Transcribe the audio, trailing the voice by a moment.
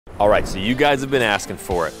All right, so you guys have been asking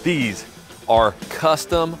for it. These are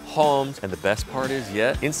custom homes, and the best part is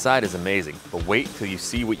yet, inside is amazing, but wait till you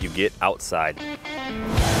see what you get outside.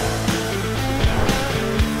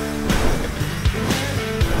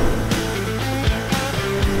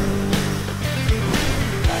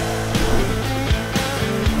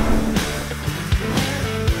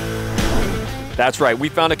 That's right, we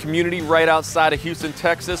found a community right outside of Houston,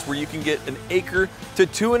 Texas, where you can get an acre to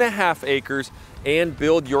 2.5 acres and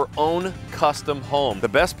build your own custom home. The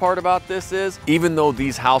best part about this is, even though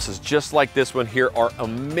these houses just like this one here are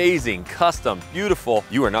amazing, custom, beautiful,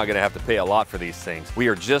 you are not gonna have to pay a lot for these things. We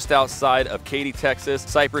are just outside of Katy, Texas,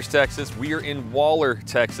 Cypress, Texas. We are in Waller,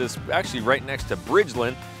 Texas, actually right next to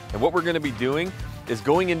Bridgeland. And what we're gonna be doing is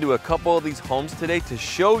going into a couple of these homes today to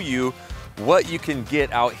show you what you can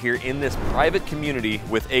get out here in this private community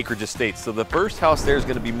with Acreage Estates. So the first house there is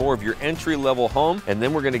going to be more of your entry-level home, and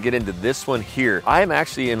then we're going to get into this one here. I am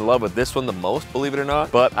actually in love with this one the most, believe it or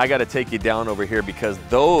not, but I got to take you down over here because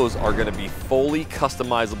those are going to be fully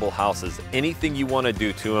customizable houses. Anything you want to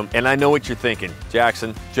do to them. And I know what you're thinking,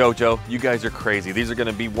 Jackson, JoJo, you guys are crazy. These are going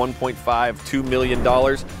to be $1.5, $2 million.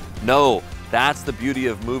 No. That's the beauty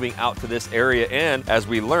of moving out to this area, and as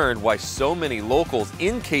we learned, why so many locals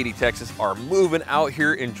in Katy, Texas are moving out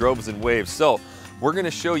here in droves and waves. So we're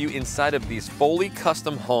gonna show you inside of these fully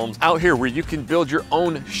custom homes out here where you can build your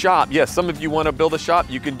own shop. Yes, some of you wanna build a shop,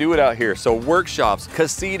 you can do it out here. So workshops,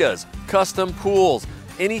 casitas, custom pools,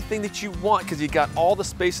 anything that you want, because you got all the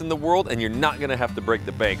space in the world and you're not gonna have to break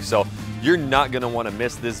the bank. So you're not gonna wanna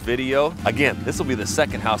miss this video. Again, this will be the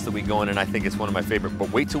second house that we go in, and I think it's one of my favorite,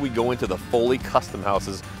 but wait till we go into the fully custom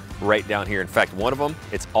houses right down here. In fact, one of them,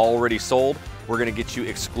 it's already sold. We're gonna get you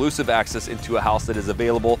exclusive access into a house that is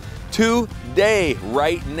available today,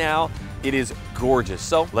 right now. It is gorgeous.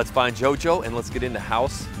 So let's find JoJo and let's get into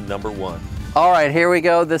house number 1. All right, here we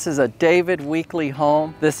go. This is a David Weekley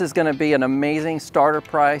home. This is gonna be an amazing starter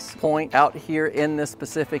price point out here in this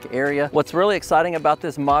specific area. What's really exciting about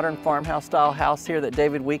this modern farmhouse style house here that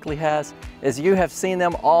David Weekley has is you have seen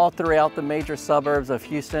them all throughout the major suburbs of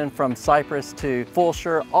Houston, from Cypress to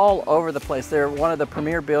Fulshire, all over the place. They're one of the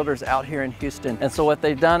premier builders out here in Houston. And so what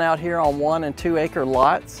they've done out here on 1 and 2 acre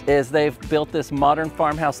lots is they've built this modern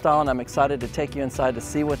farmhouse style, and I'm excited to take you inside to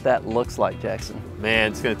see what that looks like, Jackson.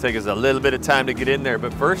 Man, it's gonna take us a little bit of time to get in there,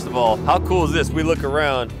 but first of all, how cool is this? We look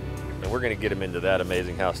around and we're gonna get them into that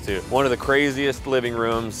amazing house too. One of the craziest living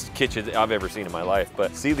rooms, kitchens I've ever seen in my life,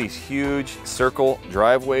 but see these huge circle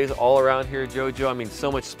driveways all around here, JoJo? I mean,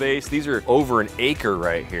 so much space. These are over an acre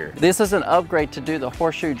right here. This is an upgrade to do the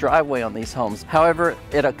horseshoe driveway on these homes. However,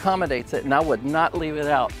 it accommodates it, and I would not leave it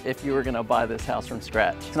out if you were gonna buy this house from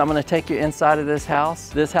scratch. So I'm gonna take you inside of this house.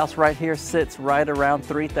 This house right here sits right around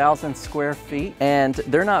 3,000 square feet, and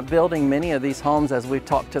they're not building many of these homes as we've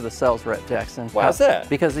talked to the sales rep, Jackson. Why's that?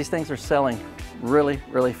 Because these things are selling really,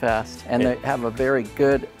 really fast, and they have a very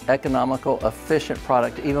good, economical, efficient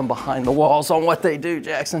product even behind the walls on what they do,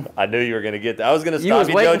 Jackson. I knew you were gonna get that. I was gonna stop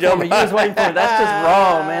you, JoJo. You was waiting for me. That's just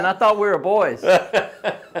wrong, man. I thought we were boys.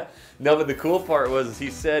 No, but the cool part was he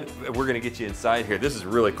said, we're gonna get you inside here. This is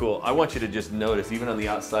really cool. I want you to just notice, even on the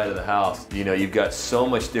outside of the house, you know, you've got so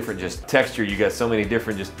much different just texture. You got so many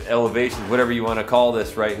different just elevations, whatever you wanna call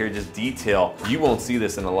this right here, just detail. You won't see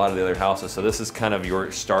this in a lot of the other houses. So this is kind of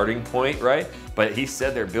your starting point, right? But he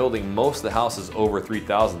said they're building most of the houses over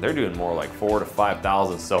 3,000. They're doing more like 4,000 to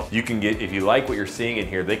 5,000. So you can get, if you like what you're seeing in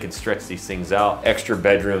here, they can stretch these things out. Extra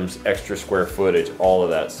bedrooms, extra square footage, all of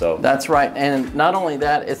that. So that's right. And not only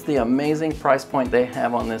that, it's the amazing price point they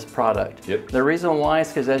have on this product. Yep. The reason why is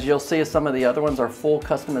because, as you'll see, some of the other ones are full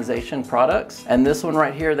customization products. And this one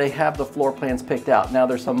right here, they have the floor plans picked out. Now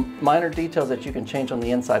there's some minor details that you can change on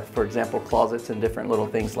the inside. For example, closets and different little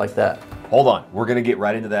things like that. Hold on, we're gonna get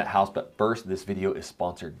right into that house, but first, this video is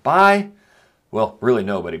sponsored by, well, really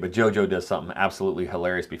nobody, but JoJo does something absolutely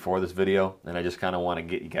hilarious before this video, and I just kind of want to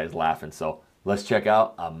get you guys laughing, so let's check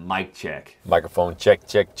out a mic check. Microphone check,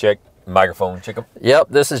 check, check. Microphone check. Yep,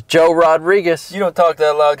 this is Joe Rodriguez. You don't talk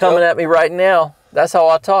that loud, Joe. Coming at me right now. That's how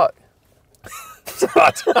I talk.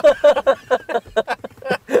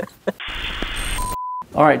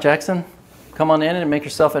 All right, Jackson. Come on in and make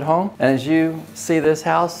yourself at home. And as you see this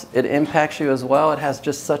house, it impacts you as well. It has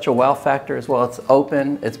just such a wow factor as well. It's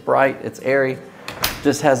open, it's bright, it's airy.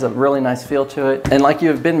 Just has a really nice feel to it. And like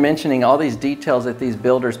you've been mentioning, all these details that these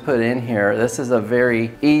builders put in here, this is a very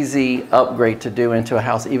easy upgrade to do into a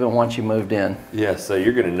house even once you moved in. Yeah, so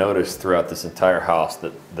you're gonna notice throughout this entire house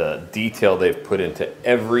that the detail they've put into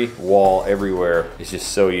every wall, everywhere is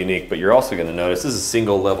just so unique. But you're also gonna notice this is a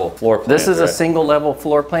single level floor plan. This is a single level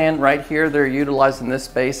floor plan. Right here, they're utilizing this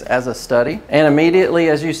space as a study. And immediately,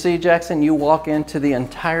 as you see, Jackson, you walk into the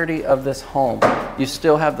entirety of this home. You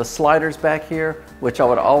still have the sliders back here, which I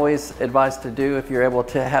would always advise to do if you're able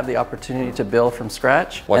to have the opportunity to build from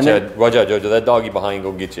scratch. Watch out, Jojo, that doggy behind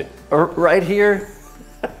you go get you. Right here.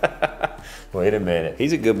 Wait a minute,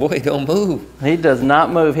 he's a good boy, don't move. He does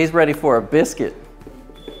not move, he's ready for a biscuit.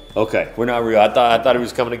 Okay, we're not real. I thought he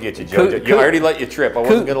was coming to get you, Jojo. I already let you trip. I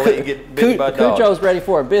wasn't gonna let you get bitten by a dog. Cujo's ready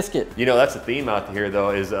for a biscuit. You know, that's the theme out here though,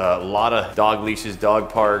 is a lot of dog leashes,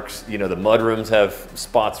 dog parks. You know, the mudrooms have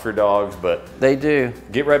spots for dogs, but they do.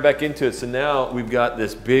 Get right back into it. So now we've got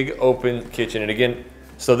this big open kitchen. And again,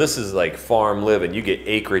 so this is like farm living. You get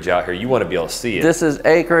acreage out here. You want to be able to see it. This is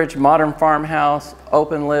acreage, modern farmhouse,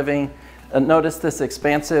 open living. Notice this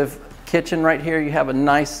expansive kitchen right here. You have a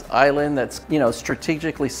nice island that's, you know,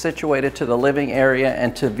 strategically situated to the living area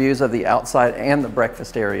and to views of the outside and the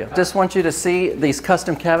breakfast area. Just want you to see these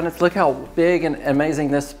custom cabinets. Look how big and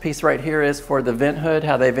amazing this piece right here is for the vent hood,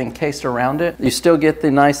 how they've encased around it. You still get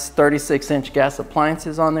the nice 36-inch gas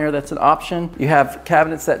appliances on there. That's an option. You have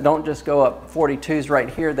cabinets that don't just go up 42s right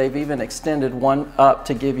here. They've even extended one up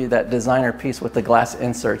to give you that designer piece with the glass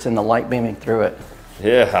inserts and the light beaming through it.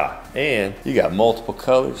 Yeah, and you got multiple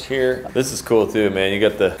colors here. This is cool too, man. You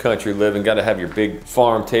got the country living, got to have your big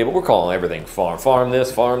farm table. We're calling everything farm. Farm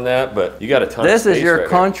this, farm that, but you got a ton of space. This is your right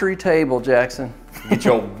country table, Jackson. Get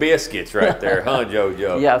your biscuits right there, huh,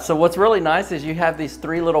 Jojo? Yeah, so what's really nice is you have these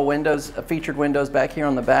 3 little windows, featured windows back here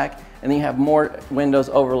on the back, and then you have more windows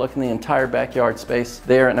overlooking the entire backyard space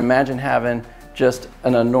there. And imagine having just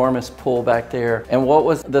an enormous pool back there. And what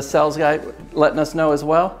was the sales guy letting us know as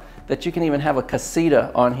well? That you can even have a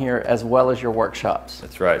casita on here as well as your workshops.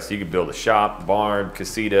 That's right, so you can build a shop, barn,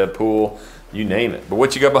 casita, pool, you name it. But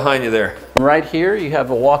what you got behind you there? Right here, you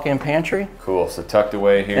have a walk-in pantry. Cool, so tucked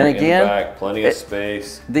away here and again, in the back, plenty of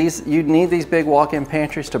space. You need these big walk-in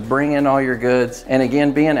pantries to bring in all your goods. And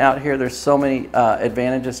again, being out here, there's so many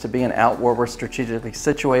advantages to being out where we're strategically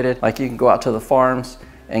situated. Like you can go out to the farms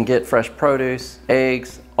and get fresh produce,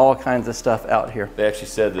 eggs, all kinds of stuff out here. They actually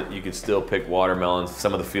said that you could still pick watermelons,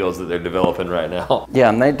 some of the fields that they're developing right now. Yeah,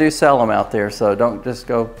 and they do sell them out there, so don't just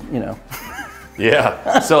go, you know.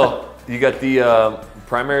 Yeah, so you got the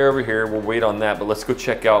primary over here. We'll wait on that, but let's go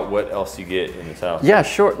check out what else you get in this house. Yeah,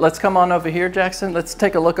 sure. Let's come on over here, Jackson. Let's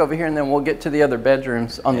take a look over here, and then we'll get to the other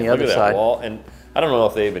bedrooms on the other side. Look at that wall. And I don't know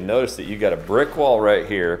if they even noticed that you got a brick wall right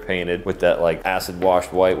here painted with that like acid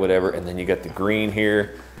washed white, whatever, and then you got the green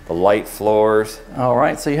here. The light floors. All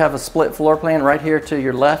right, so you have a split floor plan right here to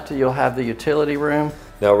your left. You'll have the utility room.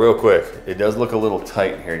 Now, real quick, it does look a little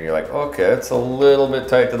tight here, and you're like, okay, it's a little bit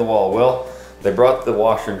tight to the wall. Well, they brought the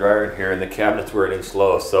washer and dryer in here, and the cabinets were an inch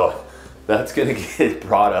low, so that's gonna get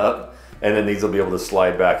brought up, and then these will be able to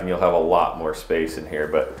slide back, and you'll have a lot more space in here.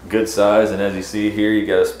 But good size, and as you see here, you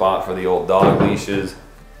got a spot for the old dog leashes,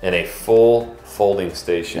 and a full folding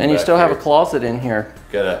station. And you still have a closet in here.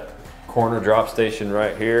 Got a corner drop station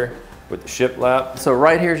right here with the shiplap. So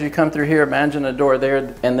right here, as you come through here, imagine a door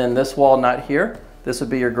there, and then this wall not here. This would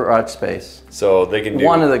be your garage space. So they can do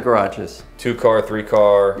one of the garages. 2-car,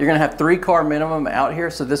 3-car. You're gonna have 3-car minimum out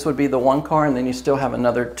here, so this would be the 1-car, and then you still have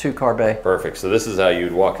another 2-car bay. Perfect. So this is how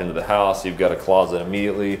you'd walk into the house. You've got a closet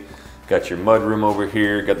immediately. Got your mudroom over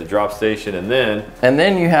here. Got the drop station, and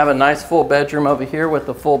then you have a nice full bedroom over here with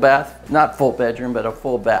a full bath. Not full bedroom, but a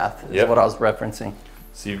full bath is what I was referencing.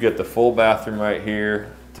 So you've got the full bathroom right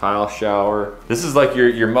here, tile shower. This is like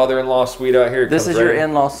your mother-in-law suite out here. This is your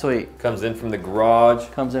in-law suite. Comes in from the garage.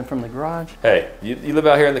 Comes in from the garage. Hey, you live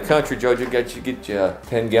out here in the country, Jojo, get you a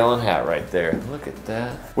 10-gallon hat right there. Look at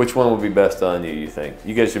that. Which one would be best on you think?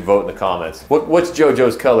 You guys should vote in the comments. What's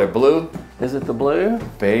Jojo's color? Blue? Is it the blue?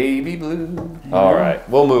 Baby blue. Yeah. All right,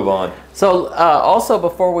 we'll move on. So also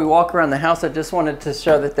before we walk around the house, I just wanted to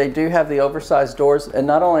show that they do have the oversized doors, and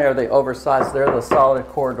not only are they oversized, they're the solid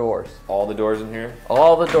core doors. All the doors in here?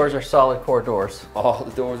 All the doors are solid core doors. All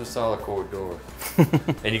the doors are solid core doors.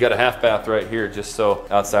 And you got a half bath right here, just so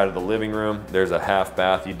outside of the living room, there's a half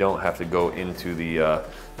bath. You don't have to go into the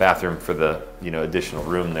bathroom for the additional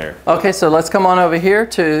room there. Okay, so let's come on over here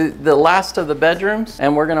to the last of the bedrooms,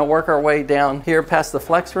 and we're gonna work our way down here past the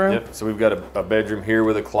flex room. Yep, so we've got a bedroom here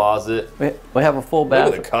with a closet. We have a full bath.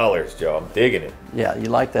 Look at the colors, Joe. I'm digging it. Yeah, you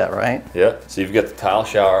like that, right? Yeah, so you've got the tile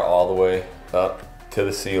shower all the way up to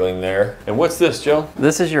the ceiling there. And what's this, Joe?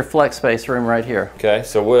 This is your flex space room right here. Okay,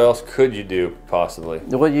 so what else could you do possibly?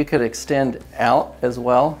 Well, you could extend out as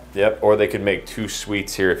well. Yep, or they could make 2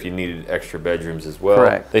 suites here if you needed extra bedrooms as well.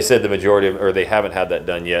 Correct. They said the majority of, or they haven't had that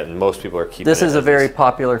done yet, and most people are keeping This it is as a very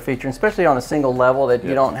popular feature, especially on a single level that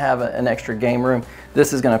you Yep. don't have an extra game room.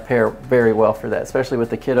 This is going to pair very well for that, especially with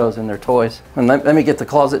the kiddos and their toys. And let me get the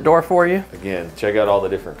closet door for you. Again, check out all the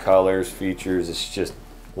different colors, features. It's just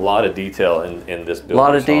a lot of detail in this building. A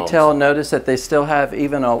lot of detail. Notice that they still have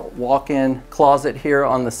even a walk-in closet here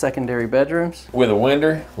on the secondary bedrooms. With a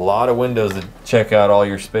window, a lot of windows to check out all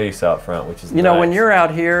your space out front, which is You know, nice. when you're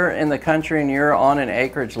out here in the country and you're on an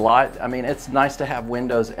acreage lot, I mean, it's nice to have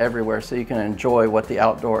windows everywhere so you can enjoy what the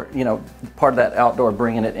outdoor, you know, part of that outdoor,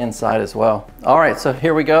 bringing it inside as well. All right, so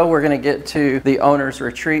here we go. We're going to get to the owner's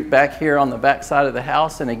retreat back here on the back side of the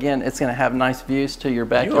house. And again, it's going to have nice views to your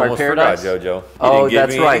backyard you almost paradise. forgot, JoJo. Oh,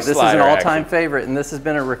 that's right. This is an all-time favorite, and this has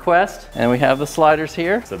been a request. And we have the sliders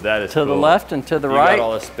here. So that is to cool. the left and to the you right. Got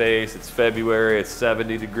all the space. It's February. It's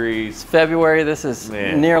 70 degrees. February. This is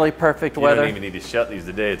nearly perfect weather. You don't even need to shut these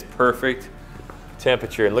today. It's perfect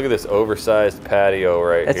temperature. And look at this oversized patio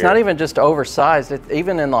right here. It's not even just oversized.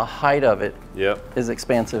 Even in the height of it Yep. is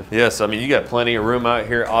expansive. Yes, I mean, you got plenty of room out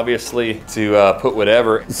here, obviously, to put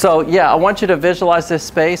whatever. So yeah, I want you to visualize this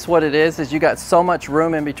space. What it is you got so much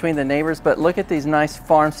room in between the neighbors, but look at these nice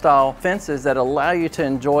farm style fences that allow you to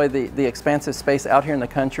enjoy the expansive space out here in the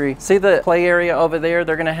country. See the play area over there?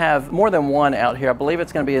 They're gonna have more than one out here. I believe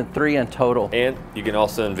it's gonna be 3 in total. And you can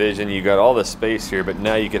also envision, you got all this space here, but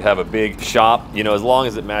now you could have a big shop, you know, as long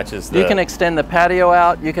as it matches the... You can extend the patio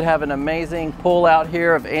out. You could have an amazing pool out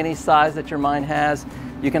here of any size that your mind has.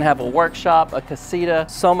 You can have a workshop, a casita,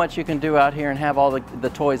 so much you can do out here and have all the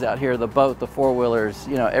toys out here, the boat, the 4-wheelers,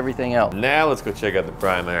 you know, everything else. Now let's go check out the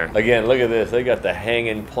primary. Again, look at this. They got the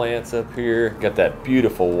hanging plants up here. Got that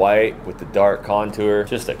beautiful white with the dark contour.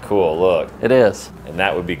 Just a cool look. It is. And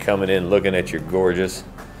that would be coming in looking at your gorgeous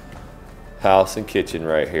house and kitchen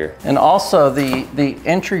right here. And also the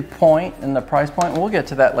entry point and the price point, we'll get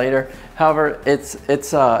to that later. However,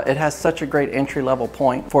 it has such a great entry level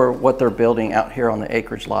point for what they're building out here on the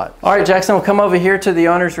acreage lot. All right, Jackson, we'll come over here to the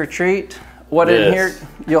owner's retreat. In here,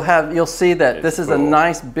 you'll see that this is a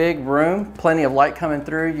nice big room, plenty of light coming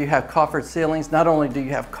through. You have coffered ceilings. Not only do you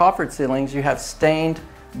have coffered ceilings, you have stained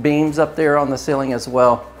beams up there on the ceiling as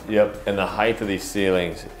well. Yep, and the height of these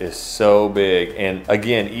ceilings is so big. And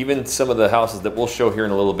again, even some of the houses that we'll show here in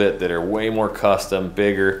a little bit that are way more custom,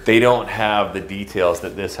 bigger, they don't have the details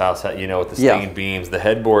that this house had, you know, with the stained beams, the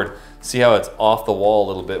headboard. See how it's off the wall a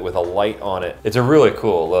little bit with a light on it. It's a really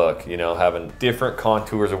cool look, you know, having different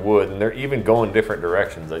contours of wood, and they're even going different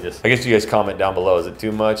directions. I guess you guys comment down below. Is it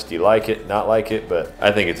too much? Do you like it? Not like it? But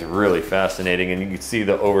I think it's really fascinating, and you can see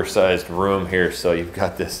the oversized room here. So you've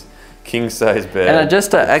got this king size bed. And I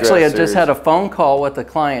just had a phone call with a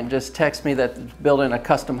client, just text me that building a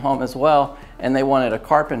custom home as well, and they wanted a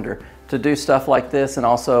carpenter to do stuff like this and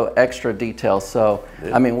also extra details. So,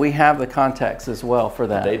 I mean, we have the contacts as well for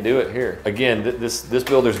that. They do it here. Again, this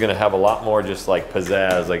builder's gonna have a lot more just like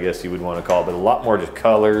pizzazz, I guess you would want to call it, but a lot more just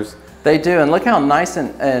colors. They do, and look how nice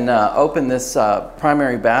and open this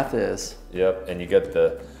primary bath is. Yep, and you got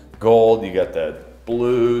the gold, you got the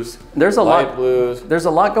blues, There's a light lot, blues. There's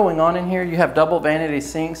a lot going on in here. You have double vanity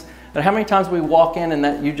sinks. But how many times we walk in and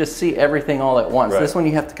that you just see everything all at once? Right. This one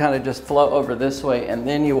you have to kind of just flow over this way and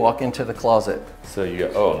then you walk into the closet. So you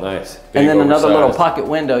go, oh nice. Big and then oversized. another little pocket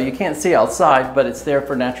window. You can't see outside, but it's there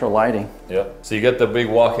for natural lighting. Yep. So you got the big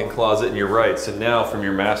walk-in closet and you're right. So now from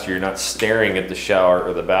your master, you're not staring at the shower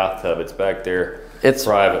or the bathtub. It's back there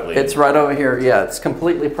privately. It's right over here. Yeah, it's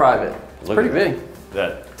completely private. It's pretty big.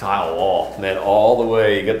 That tile wall. And then all the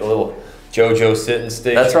way, you got the little JoJo sitting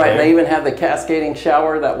station. That's right. There. And they even have the cascading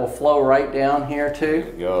shower that will flow right down here too. There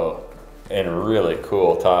you go. And really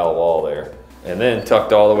cool tile wall there. And then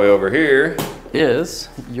tucked all the way over here is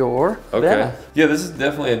your bath. Yeah, this is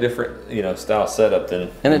definitely a different, you know, style setup than.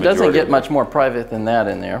 And it doesn't get much more private than that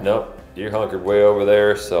in there. Nope. You're hunkered way over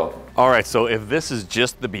there, so. All right, so if this is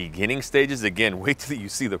just the beginning stages, again, wait till you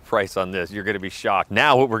see the price on this. You're gonna be shocked.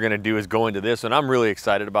 Now what we're gonna do is go into this, and I'm really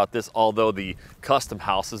excited about this, although the custom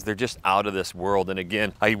houses, they're just out of this world. And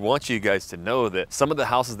again, I want you guys to know that some of the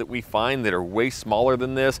houses that we find that are way smaller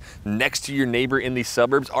than this, next to your neighbor in these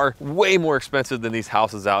suburbs, are way more expensive than these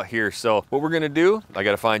houses out here. So what we're gonna do, I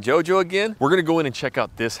gotta find JoJo again. We're gonna go in and check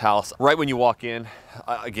out this house right when you walk in.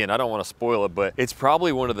 Again, I don't wanna spoil it, but it's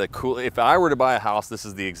probably one of the cool, if I were to buy a house, this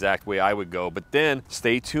is the exact way I would go. But then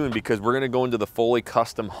stay tuned, because we're gonna go into the fully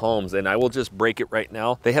custom homes, and I will just break it right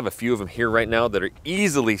now. They have a few of them here right now that are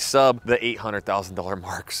easily sub the $800,000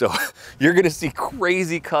 mark. So you're gonna see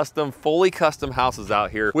crazy custom, fully custom houses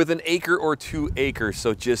out here with an acre or 2 acres.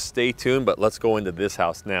 So just stay tuned, but let's go into this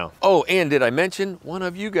house now. Oh, and did I mention one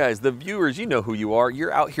of you guys, the viewers, you know who you are.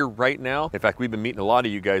 You're out here right now. In fact, we've been meeting a lot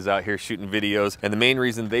of you guys out here shooting videos, and the main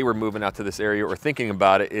reason they were moving out to this area or thinking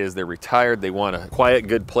about it is they're retired, they want a quiet,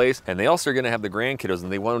 good place, and they also are gonna have the grandkiddos,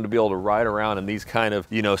 and they want them to be able to ride around in these kind of,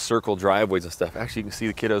 you know, circle driveways and stuff. Actually, you can see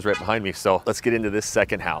the kiddos right behind me. So let's get into this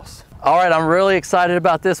second house. All right, I'm really excited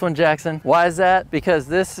about this one, Jackson. Why is that? Because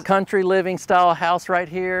this country living style house right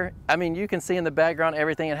here, I mean, you can see in the background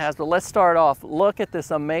everything it has, but let's start off. Look at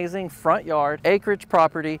this amazing front yard, acreage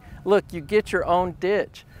property. Look, you get your own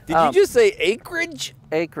ditch. Did you just say acreage?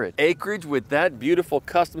 Acreage. Acreage with that beautiful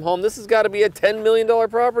custom home. This has got to be a $10 million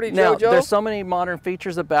property, now, JoJo. There's so many modern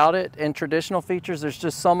features about it and traditional features. There's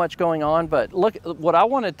just so much going on. But look, what I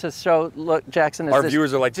wanted to show, look, Jackson, is our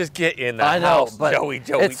viewers are like, just get in that house, but Joey,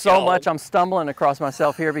 it's so much. I'm stumbling across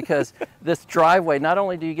myself here because this driveway, not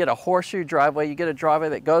only do you get a horseshoe driveway, you get a driveway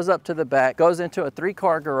that goes up to the back, goes into a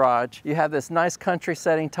 3-car garage. You have this nice country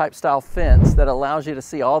setting type style fence that allows you to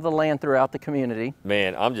see all the land throughout the community.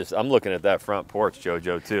 Man, I'm looking at that front porch, JoJo,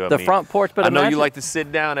 too. The front porch, but I know you like to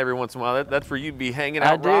sit down every once in a while. That's where you'd be hanging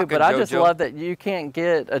out. I do, but I just love that you can't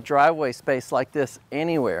get a driveway space like this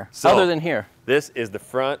anywhere other than here. This is the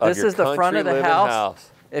front of your country living house.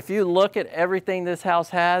 If you look at everything this house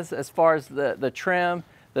has, as far as the trim,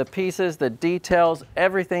 the pieces, the details,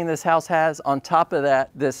 everything this house has, on top of that,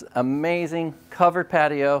 this amazing covered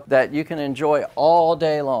patio that you can enjoy all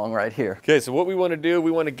day long right here. Okay, so what we want to do, we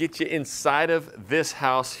want to get you inside of this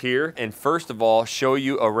house here, and first of all, show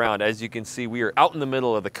you around. As you can see, we are out in the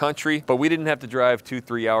middle of the country, but we didn't have to drive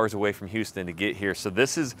 2-3 hours away from Houston to get here. So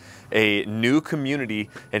this is a new community.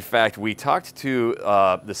 In fact, we talked to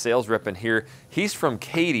the sales rep in here. He's from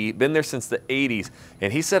Katy, been there since the 80s,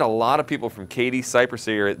 and he said a lot of people from Katy, Cypress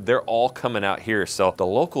area, they're all coming out here. So the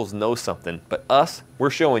locals know something, but us,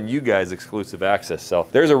 we're showing you guys exclusive access. So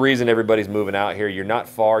there's a reason everybody's moving out here. You're not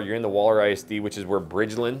far. You're in the Waller ISD, which is where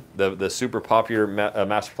Bridgeland, the super popular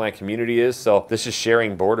master plan community is. So this is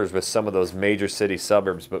sharing borders with some of those major city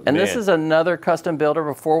suburbs. But and this is another custom builder.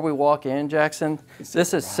 Before we walk in, Jackson,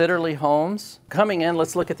 this is Sitterle Homes. Coming in,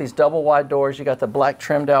 let's look at these double wide doors. You got the black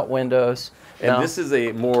trimmed out windows. And this is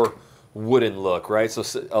a more wooden look, right? So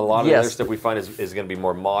a lot of the other stuff we find is going to be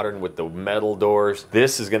more modern with the metal doors.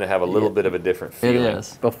 This is going to have a little bit of a different feeling. It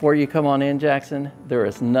is. Before you come on in, Jackson, there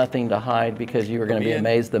is nothing to hide because you are going to be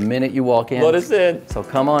amazed the minute you walk in. Let us in. So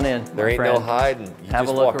come on in. There ain't no hiding. You have just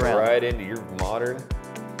a look walk around. right into your modern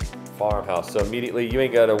farmhouse. So immediately you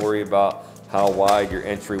ain't got to worry about how wide your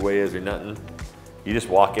entryway is or nothing. You just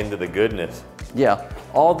walk into the goodness. Yeah,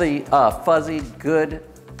 all the fuzzy, good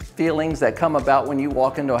feelings that come about when you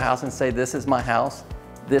walk into a house and say, this is my house,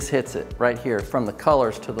 this hits it right here, from the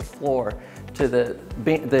colors to the floor to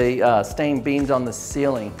the stained beams on the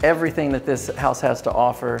ceiling. Everything that this house has to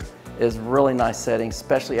offer is really nice setting,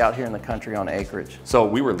 especially out here in the country on acreage. So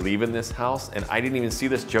we were leaving this house and I didn't even see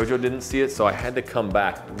this. JoJo didn't see it, so I had to come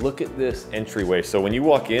back. Look at this entryway. So when you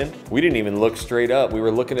walk in, we didn't even look straight up. We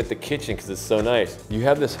were looking at the kitchen because it's so nice. You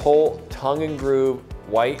have this whole tongue and groove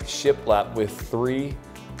white shiplap with 3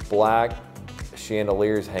 black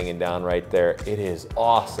chandeliers hanging down right there. It is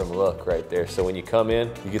awesome look right there. So when you come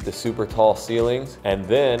in, you get the super tall ceilings, and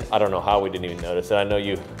then, I don't know how we didn't even notice it. I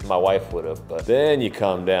know my wife would have, but then you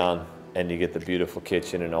come down and you get the beautiful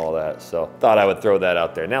kitchen and all that. So thought I would throw that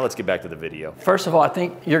out there. Now let's get back to the video. First of all, I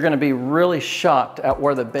think you're gonna be really shocked at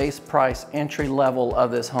where the base price entry level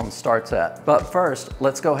of this home starts at. But first,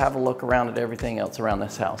 let's go have a look around at everything else around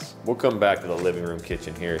this house. We'll come back to the living room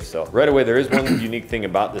kitchen here. So right away, there is one unique thing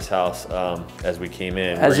about this house as we came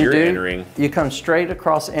in. As where you you're do, entering. you come straight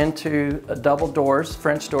across into double doors,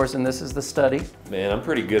 French doors, and this is the study. Man, I'm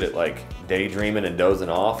pretty good at like daydreaming and dozing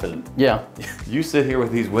off, and yeah, you sit here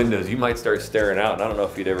with these windows, you might start staring out, and I don't know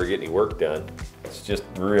if you'd ever get any work done. It's just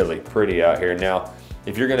really pretty out here. Now,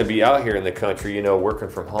 if you're gonna be out here in the country, you know, working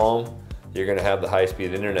from home, you're gonna have the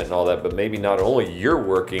high-speed internet and all that, but maybe not only you're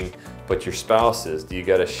working, but your spouse is. Do you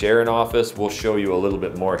gotta share an office? We'll show you a little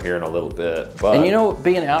bit more here in a little bit. But, and you know,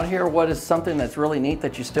 being out here, what is something that's really neat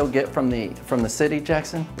that you still get from the city,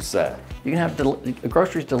 Jackson? What's that? You can have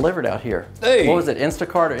groceries delivered out here. Hey. What was it,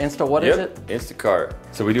 Instacart or Insta, what is it? Instacart.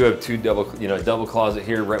 So we do have 2 double closet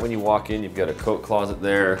here. Right when you walk in, you've got a coat closet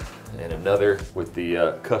there, and another with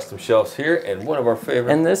the custom shelves here, and one of our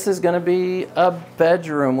favorite. And this is gonna be a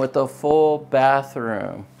bedroom with a full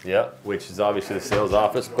bathroom. Yep, which is obviously the sales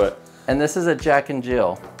office, but And this is a Jack and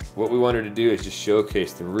Jill. What we wanted to do is just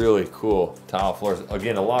showcase the really cool tile floors.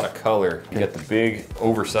 Again, a lot of color. You got the big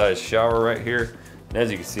oversized shower right here. And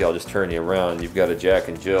as you can see, I'll just turn you around. You've got a Jack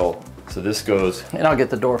and Jill. So this goes. And I'll get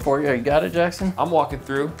the door for you. You got it, Jackson? I'm walking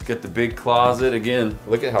through, get the big closet. Again,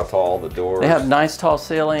 look at how tall the doors. They have nice tall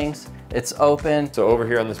ceilings. It's open. So over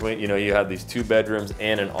here on this wing, you know, you have these 2 bedrooms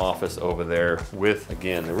and an office over there with,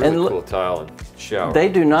 again, a really cool tile and shower. They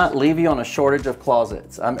do not leave you on a shortage of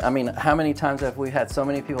closets. I mean, how many times have we had so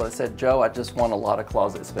many people that said, Joe, I just want a lot of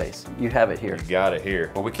closet space. You have it here. You got it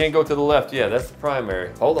here. Well, we can't go to the left. Yeah, that's the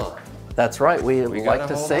primary. Hold on. That's right. We like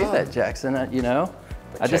to save that, Jackson, you know.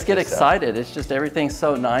 I just get excited. It's just everything's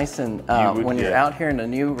so nice, and when you're out here in a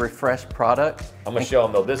new, refreshed product. I'm gonna show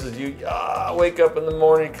them though. This is you. Wake up in the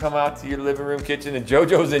morning, come out to your living room, kitchen, and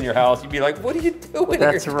JoJo's in your house. You'd be like, "What are you doing?"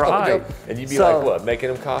 That's here, right. JoJo? And you'd be like, "What? Making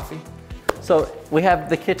him coffee?" So we have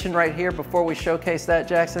the kitchen right here. Before we showcase that,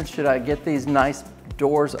 Jackson, should I get these nice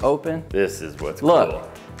doors open? This is what's Look. cool.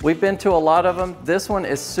 We've been to a lot of them. This one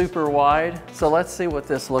is super wide. So let's see what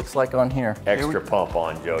this looks like on here. Extra pump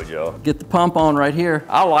on, JoJo. Get the pump on right here.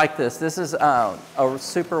 I like this. This is a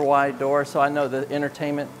super wide door, so I know the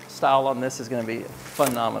entertainment style on this is gonna be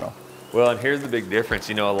phenomenal. Well, and here's the big difference.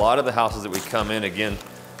 You know, a lot of the houses that we come in, again,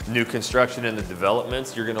 new construction and the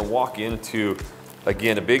developments, you're gonna walk into,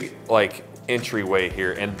 again, a big, like, entryway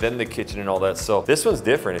here and then the kitchen and all that. So this one's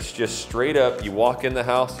different. It's just straight up. You walk in the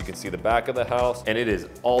house, you can see the back of the house, and it is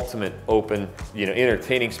ultimate open, you know,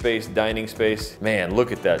 entertaining space, dining space. Man,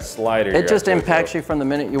 look at that slider. It just impacts you from the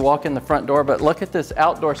minute you walk in the front door, but look at this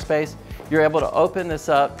outdoor space. You're able to open this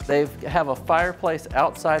up. They have a fireplace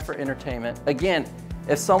outside for entertainment. Again,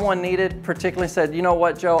 if someone needed, particularly said, you know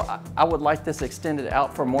what, Joe, I would like this extended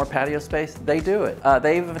out for more patio space, they do it.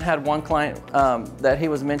 They even had one client that he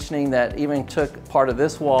was mentioning that even took part of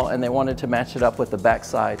this wall and they wanted to match it up with the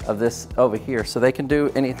backside of this over here. So they can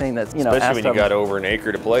do anything that's, you know, especially when you got over an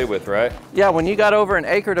acre to play with, right? Yeah, when you got over an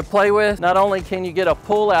acre to play with, not only can you get a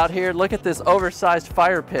pool out here, look at this oversized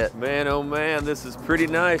fire pit. Man, oh man, this is pretty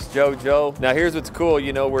nice, JoJo. Now here's what's cool,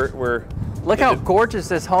 you know, we're look how gorgeous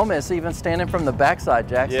this home is, even standing from the backside,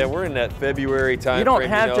 Jackson. Yeah, we're in that February time. You don't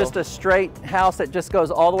have just a straight house that just goes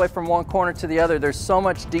all the way from one corner to the other. There's so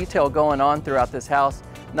much detail going on throughout this house,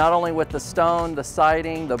 not only with the stone, the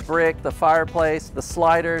siding, the brick, the fireplace, the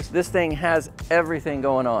sliders. This thing has everything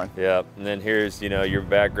going on. Yeah, and then here's, you know, your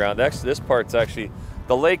background. Actually, this part's actually,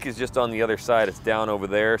 the lake is just on the other side. It's down over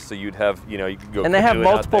there, so you'd have, you know, you could go. And they have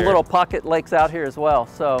multiple little pocket lakes out here as well,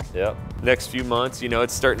 so. Yep. Next few months, you know,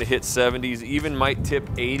 it's starting to hit 70s, even might tip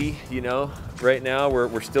 80, you know. Right now,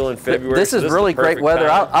 we're still in February. This is really great weather.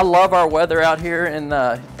 I love our weather out here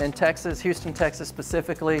in Texas, Houston, Texas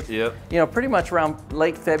specifically. Yep. You know, pretty much around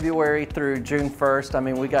late February through June 1st. I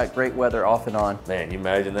mean, we got great weather off and on. Man, you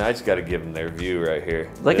imagine that? I just got to give them their view right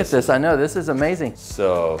here. Look at this. I know, this is amazing.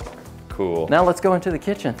 So cool. Now let's go into the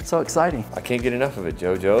kitchen. It's so exciting. I can't get enough of it,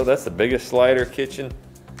 JoJo. That's the biggest slider kitchen.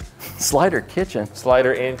 Slider kitchen.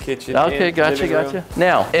 Slider and kitchen. Okay, gotcha.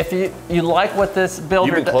 Now, if you like what this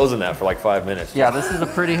builder... You've been closing that for like 5 minutes. Yeah, this is a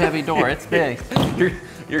pretty heavy door. It's big.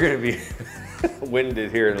 You're gonna be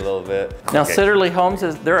winded here in a little bit. Now, okay. Sitterle Homes,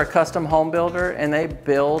 they're a custom home builder, and they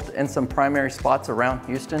build in some primary spots around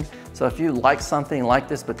Houston. So if you like something like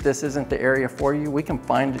this, but this isn't the area for you, we can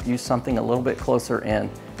find you something a little bit closer in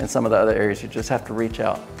some of the other areas. You just have to reach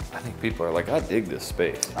out. I think people are like, I dig this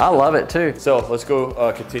space. I love it too. So let's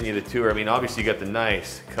go continue the tour. I mean, obviously you got the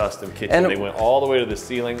nice custom kitchen. And they went all the way to the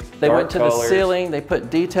ceiling. They went to the ceiling, they put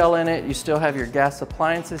detail in it. You still have your gas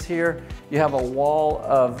appliances here. You have a wall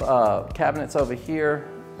of cabinets over here.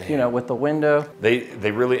 You know, with the window.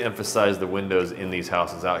 They really emphasize the windows in these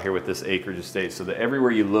houses out here with this acreage estate, so that everywhere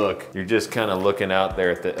you look, you're just kind of looking out there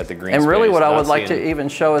at the green space. And really what I would like to even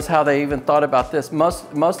show is how they even thought about this.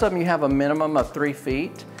 Most of them you have a minimum of 3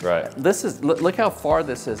 feet. Right. This is, look how far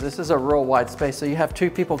this is. This is a real wide space. So you have 2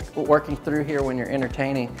 people working through here when you're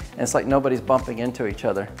entertaining, and it's like nobody's bumping into each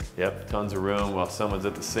other. Yep, tons of room while someone's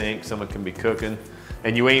at the sink, someone can be cooking.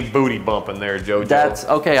 And you ain't booty bumping there, JoJo. That's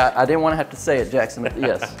okay. I didn't want to have to say it, Jackson.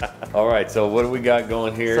 Yes. All right. So what do we got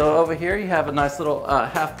going here? So over here you have a nice little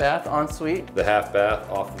half bath ensuite. The half bath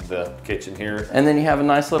off of the kitchen here. And then you have a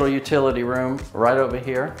nice little utility room right over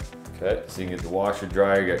here. Okay. So you can get the washer,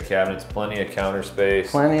 dryer. You got cabinets, plenty of counter space.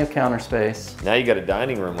 Plenty of counter space. Now you got a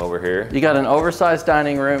dining room over here. You got an oversized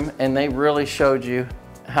dining room, and they really showed you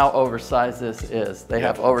how oversized this is. They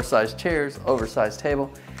have oversized chairs, oversized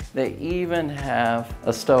table. They even have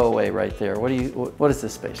a stowaway right there. What is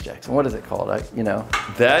this space, Jackson? What is it called? You know.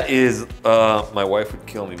 That is, my wife would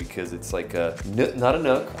kill me because it's like a, not a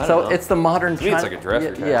nook. I don't know. It's the modern. To me, it's like a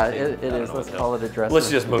dresser. Yeah, it is. Let's call it a dresser. Let's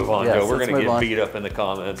just move on, Joe. We're gonna get beat up in the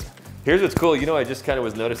comments. Here's what's cool, you know, I just kind of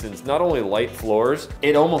was noticing, it's not only light floors,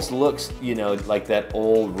 it almost looks, you know, like that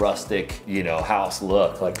old rustic, you know, house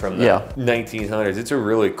look, like from the 1900s. It's a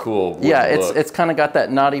really cool look. It's kind of got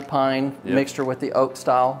that knotty pine mixture with the oak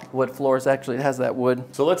style wood floors. Actually, it has that wood.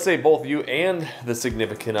 So let's say both you and the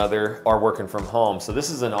significant other are working from home. So this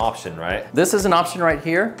is an option, right? This is an option right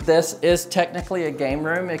here. This is technically a game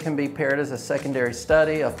room. It can be paired as a secondary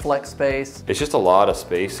study, a flex space. It's just a lot of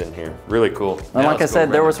space in here. Really cool. And like I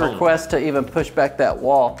said, there was requests to even push back that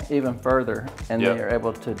wall even further, and they are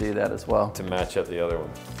able to do that as well. To match up the other one.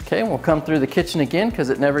 Okay, and we'll come through the kitchen again because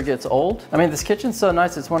it never gets old. I mean, this kitchen's so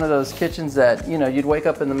nice. It's one of those kitchens that, you know, you'd wake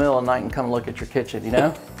up in the middle of the night and come look at your kitchen, you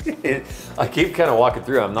know? I keep kind of walking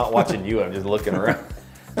through. I'm not watching you. I'm just looking around.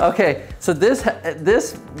 Okay, so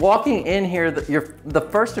this walking in here, the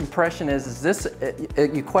first impression is this,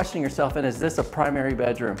 you question yourself, and is this a primary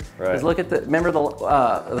bedroom? Right. Because look at remember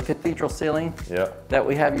the cathedral ceiling that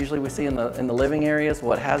we usually see in the living areas?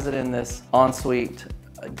 Well, it has it in this ensuite,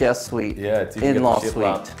 guest suite, in-law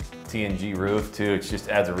suite. TNG roof too. It just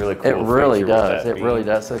adds a really cool. It really does. It really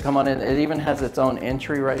does. So come on in. It even has its own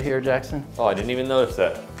entry right here, Jackson. Oh, I didn't even notice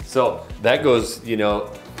that. So that goes, you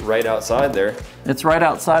know, right outside there. It's right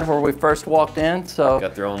outside where we first walked in. So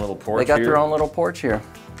got their own little porch. They got their own little porch here.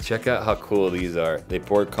 Check out how cool these are. They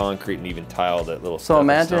poured concrete and even tiled that little. So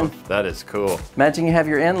imagine that is cool. Imagine you have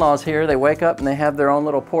your in-laws here. They wake up and they have their own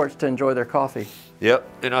little porch to enjoy their coffee. Yep,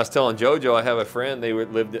 and I was telling JoJo, I have a friend, they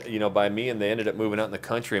lived, you know, by me, and they ended up moving out in the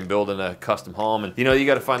country and building a custom home. And, you know, you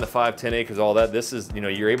got to find the 5-10 acres, all that. This is, you know,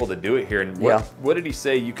 you're able to do it here. And what did he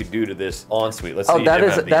say you could do to this ensuite? Let's see.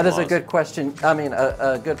 That is a good question. I mean,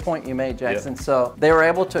 a good point you made, Jackson. So they were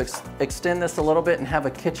able to extend this a little bit and have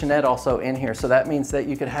a kitchenette also in here. So that means that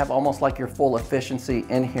you could have almost like your full efficiency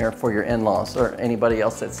in here for your in-laws or anybody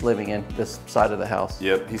else that's living in this side of the house.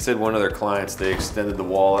 Yep, he said one of their clients, they extended the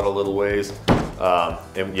wall out a little ways.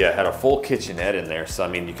 And yeah, had a full kitchenette in there. So I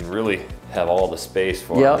mean, you can really have all the space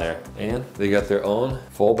for them there. And they got their own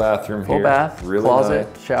full bathroom here. Full bath, really closet,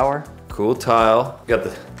 nice. Shower. Cool tile. Got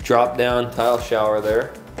the drop down tile shower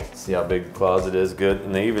there. See how big the closet is, good.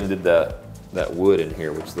 And they even did that wood in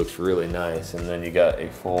here, which looks really nice. And then you got a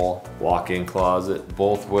full walk-in closet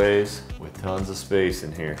both ways with tons of space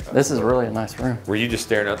in here. This is really a nice room. Were you just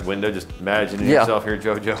staring out the window, just imagining yourself here,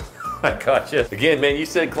 JoJo? I got you. Again, man, you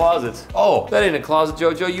said closets. Oh, that ain't a closet,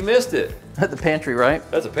 JoJo, you missed it. The pantry, right?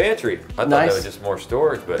 That's a pantry. I thought that was just more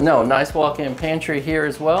storage, but. No, nice walk-in pantry here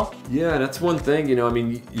as well. Yeah, that's one thing, you know, I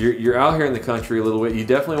mean, you're out here in the country a little bit. You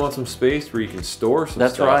definitely want some space where you can store some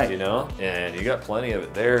stuff, you know? And you got plenty of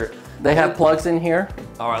it there. They have plugs in here.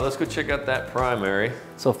 All right, let's go check out that primary.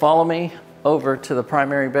 So follow me over to the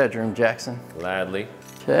primary bedroom, Jackson. Gladly.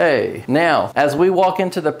 Okay, now, as we walk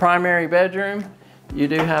into the primary bedroom, you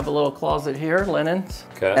do have a little closet here, linens.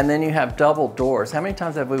 Okay. And then you have double doors. How many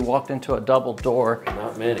times have we walked into a double door?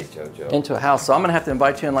 Not many, JoJo. Into a house. So I'm gonna have to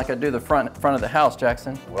invite you in like I do the front of the house,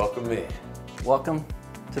 Jackson. Welcome me. Welcome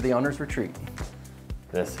to the owner's retreat.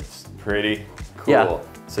 This is pretty cool. Yeah.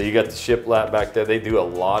 So you got the shiplap back there. They do a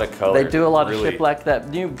lot of colors. They do a lot of shiplap. That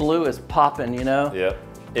new blue is popping, you know? Yep.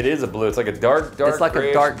 It is a blue. It's like a dark It's like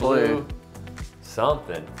a dark blue.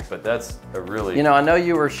 Something, but that's a really... You know, I know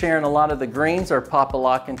you were sharing a lot of the greens are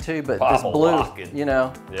pop-a-locking too, but this blue, you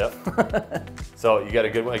know. Yep. So you got a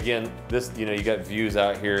good one. Again, this, you know, you got views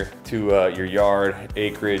out here to your yard,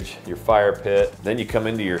 acreage, your fire pit. Then you come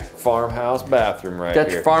into your farmhouse bathroom right here.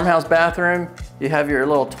 Got your farmhouse bathroom. You have your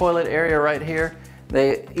little toilet area right here.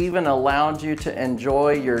 They even allowed you to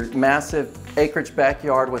enjoy your massive acreage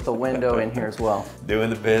backyard with a window in here as well. Doing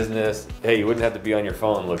the business. Hey, you wouldn't have to be on your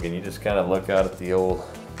phone looking. You just kind of look out at the old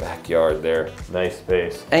backyard there. Nice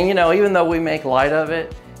space. And you know, even though we make light of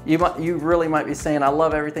it, you really might be saying, I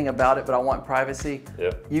love everything about it, but I want privacy.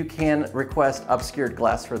 Yep. You can request obscured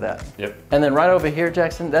glass for that. Yep. And then right over here,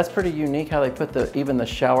 Jackson, that's pretty unique how they put even the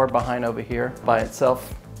shower behind over here by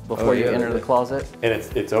itself before you enter the closet. And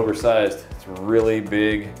it's oversized. It's a really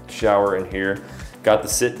big shower in here. Got the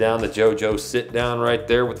sit down, the JoJo sit down right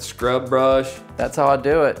there with the scrub brush. That's how I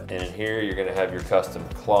do it. And in here, you're gonna have your custom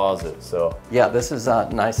closet, so. Yeah, this is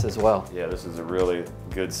nice as well. Yeah, this is a really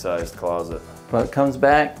good sized closet. But it comes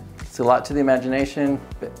back, it's a lot to the imagination.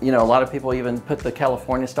 You know, a lot of people even put the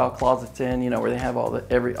California style closets in, you know, where they have all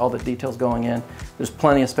the details going in. There's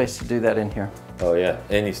plenty of space to do that in here. Oh yeah,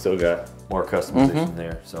 and you still got more customization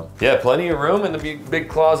there. So yeah, plenty of room in the big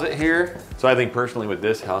closet here. So I think personally with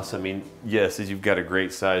this house, I mean, yes, as you've got a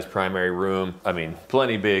great size primary room. I mean,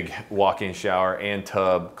 plenty big walk-in shower and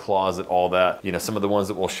tub, closet, all that. You know, some of the ones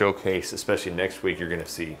that we'll showcase, especially next week, you're gonna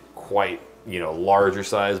see quite, you know, larger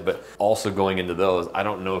size, but also going into those, I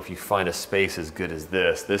don't know if you find a space as good as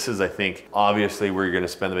this. This is, I think, obviously where you're gonna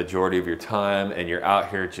spend the majority of your time, and you're out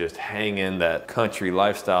here just hanging that country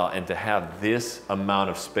lifestyle, and to have this amount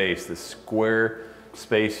of space, this square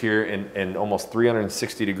space here, and almost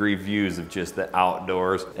 360-degree views of just the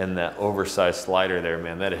outdoors, and that oversized slider there,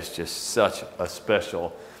 man, that is just such a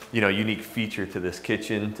special, you know, unique feature to this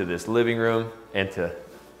kitchen, to this living room, and to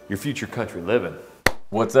your future country living.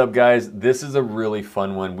 What's up, guys? This is a really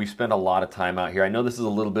fun one. We spent a lot of time out here. I know this is a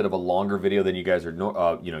little bit of a longer video than you guys are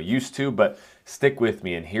you know, used to, but stick with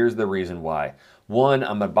me, and here's the reason why. One,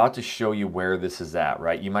 I'm about to show you where this is at,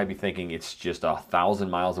 right? You might be thinking it's just 1,000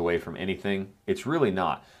 miles away from anything. It's really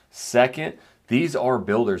not. Second, these are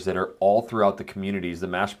builders that are all throughout the communities, the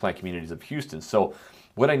master plan communities of Houston. So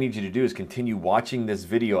what I need you to do is continue watching this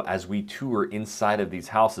video as we tour inside of these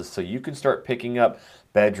houses, so you can start picking up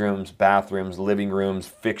bedrooms, bathrooms, living rooms,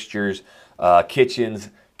 fixtures, kitchens,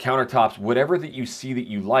 countertops, whatever that you see that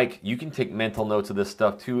you like. You can take mental notes of this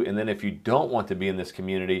stuff too. And then if you don't want to be in this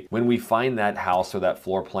community, when we find that house or that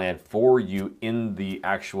floor plan for you in the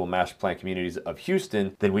actual master plan communities of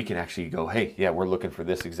Houston, then we can actually go, hey, yeah, we're looking for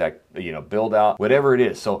this exact, you know, build out, whatever it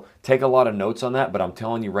is. So take a lot of notes on that, but I'm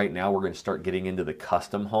telling you right now, we're going to start getting into the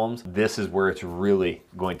custom homes. This is where it's really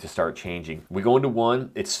going to start changing. We go into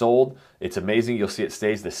one, it's sold. It's amazing. You'll see it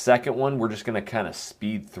stays. The second one, we're just going to kind of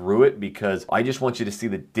speed through it because I just want you to see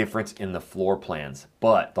the difference in the floor plans.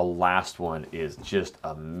 But the last one is just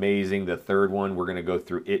amazing. The third one, we're going to go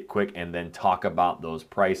through it quick and then talk about those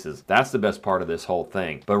prices. That's the best part of this whole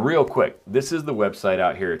thing. But real quick, this is the website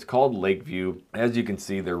out here. It's called Lakeview. As you can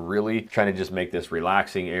see, they're really trying to just make this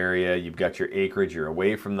relaxing area. You've got your acreage. You're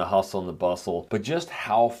away from the hustle and the bustle. But just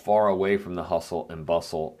how far away from the hustle and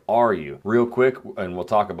bustle are you? Real quick, and we'll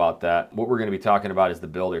talk about that. What we're going to be talking about is the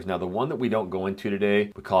builders. Now, the one that we don't go into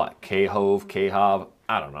today, we call it K-Hove, K-Hov,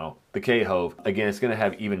 I don't know, the K-Hove. Again, it's going to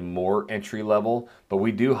have even more entry level, but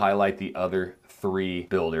we do highlight the other 3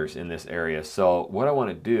 builders in this area. So what I want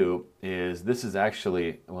to do is, this is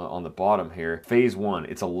actually, well, on the bottom here, phase 1.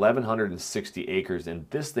 It's 1,160 acres, and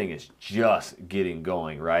this thing is just getting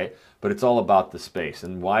going, right? But it's all about the space.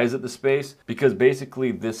 And why is it the space? Because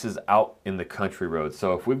basically this is out in the country road.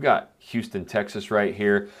 So if we've got Houston, Texas right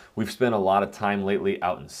here, we've spent a lot of time lately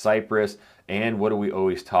out in Cypress, and what do we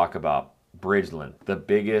always talk about? Bridgeland, the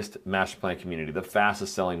biggest master plan community, the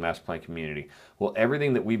fastest selling master plan community. Well,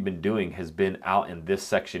 everything that we've been doing has been out in this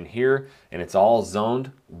section here, and it's all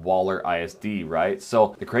zoned Waller ISD, right?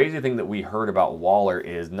 So the crazy thing that we heard about Waller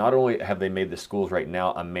is not only have they made the schools right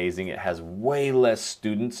now amazing, it has way less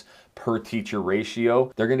students per teacher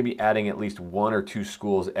ratio. They're going to be adding at least 1 or 2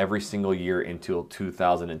 schools every single year until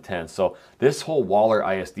 2010. So this whole Waller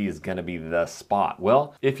ISD is going to be the spot.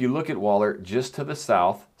 Well, if you look at Waller just to the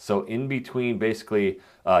south, so in between basically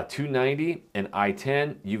 290 and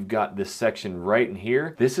I-10, you've got this section right in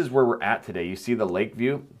here. This is where we're at today. You see the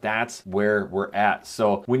Lakeview? That's where we're at.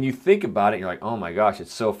 So when you think about it, you're like, oh my gosh,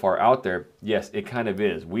 it's so far out there. Yes, it kind of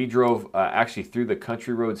is. We drove actually through the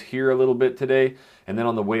country roads here a little bit today, and then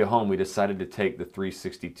on the way home, we decided to take the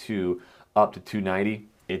 362 up to 290.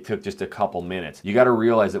 It took just a couple minutes. You got to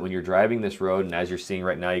realize that when you're driving this road, and as you're seeing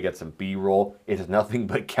right now, you got some B-roll, it is nothing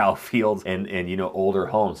but cow fields and you know, older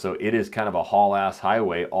homes. So it is kind of a haul-ass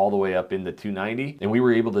highway all the way up into 290, and we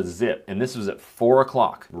were able to zip, and this was at 4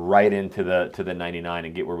 o'clock right into the 99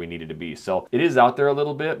 and get where we needed to be. So it is out there a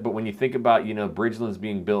little bit, but when you think about, you know, Bridgeland's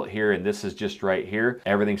being built here, and this is just right here,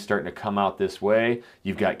 everything's starting to come out this way.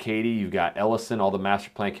 You've got Katy, you've got Ellison, all the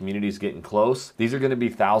master plan communities getting close. These are going to be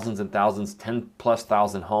thousands and thousands,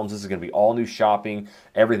 10,000+ homes. This is going to be all new shopping,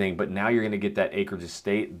 everything, but now you're going to get that acreage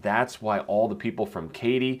estate. That's why all the people from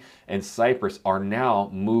Katy and Cypress are now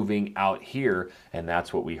moving out here, and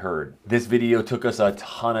that's what we heard. This video took us a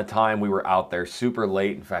ton of time. We were out there super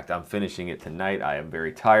late. In fact, I'm finishing it tonight. I am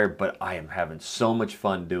very tired, but I am having so much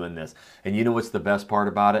fun doing this. And you know what's the best part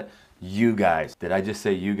about it? You guys. Did I just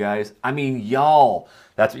say you guys? I mean, y'all.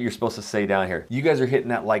 That's what you're supposed to say down here. You guys are hitting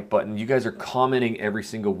that like button. You guys are commenting every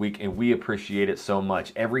single week, and we appreciate it so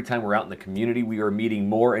much. Every time we're out in the community, we are meeting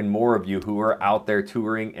more and more of you who are out there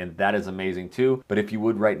touring, and that is amazing too. But if you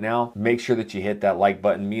would right now, make sure that you hit that like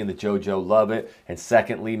button. Me and the JoJo love it. And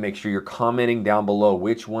secondly, make sure you're commenting down below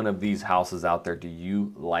which one of these houses out there do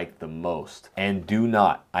you like the most. And do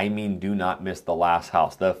not, I mean do not miss the last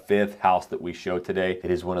house, the 5th house that we showed today.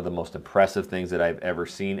 It is one of the most most impressive things that I've ever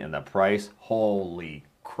seen, and the price, holy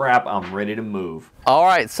crap, I'm ready to move. All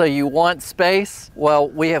right, so you want space? Well,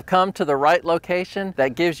 we have come to the right location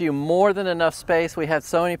that gives you more than enough space. We had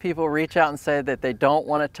so many people reach out and say that they don't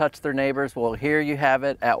want to touch their neighbors. Well, here you have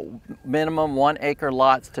it at minimum 1 acre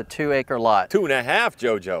lots to 2 acre lots. 2.5,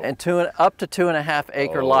 JoJo. And up to 2.5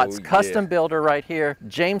 acre lots. Custom builder right here,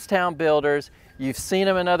 Jamestown builders. You've seen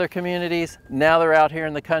them in other communities. Now they're out here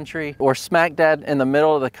in the country or smack dab in the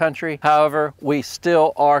middle of the country. However, we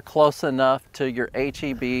still are close enough to your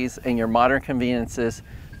HEBs and your modern conveniences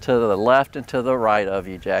to the left and to the right of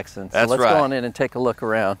you, Jackson. So let's go on in and take a look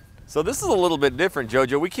around. So this is a little bit different,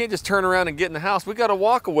 JoJo. We can't just turn around and get in the house. We got to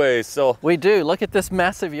walk away, so. We do. Look at this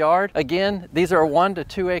massive yard. Again, these are 1 to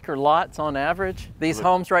 2 acre lots on average. These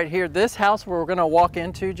homes right here, this house where we're going to walk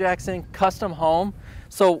into, Jackson, custom home.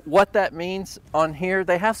 So what that means on here,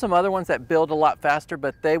 they have some other ones that build a lot faster,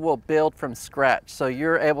 but they will build from scratch. So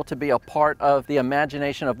you're able to be a part of the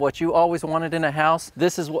imagination of what you always wanted in a house.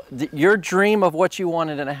 This is what your dream of what you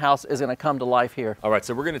wanted in a house is going to come to life here. All right,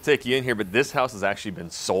 so we're going to take you in here, but this house has actually been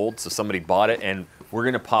sold. So somebody bought it, and we're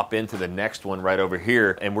going to pop into the next one right over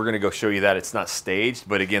here, and we're going to go show you that it's not staged,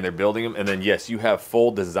 but again, they're building them. And then yes, you have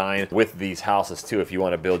full design with these houses too, if you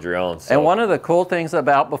want to build your own. So. And one of the cool things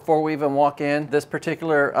about, before we even walk in this particular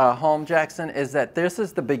home, Jackson, is that this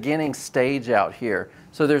is the beginning stage out here.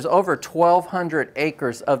 So there's over 1,200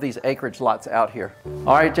 acres of these acreage lots out here.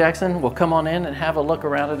 All right, Jackson, we'll come on in and have a look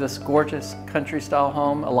around at this gorgeous country style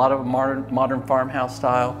home. A lot of modern farmhouse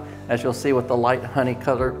style, as you'll see with the light honey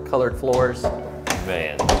colored floors.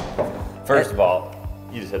 Man, first of all,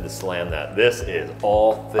 you just had to slam that. This is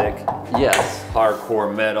all thick, yes,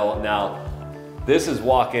 hardcore metal. Now, this is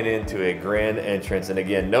walking into a grand entrance, and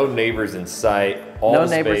again, no neighbors in sight. No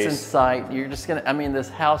neighbors in sight. You're just gonna, I mean, this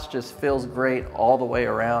house just feels great all the way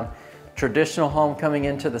around. Traditional home coming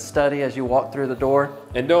into the study as you walk through the door.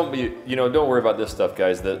 And don't worry about this stuff,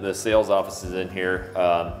 guys. The sales office is in here.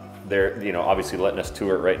 They're, obviously letting us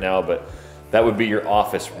tour it right now, but that would be your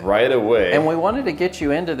office right away. And we wanted to get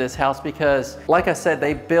you into this house because, like I said,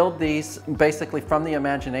 they build these basically from the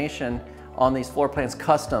imagination on these floor plans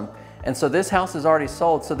custom. And so this house is already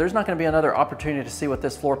sold, so there's not going to be another opportunity to see what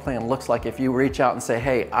this floor plan looks like if you reach out and say,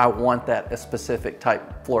 hey, I want that a specific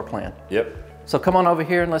type floor plan. Yep. So come on over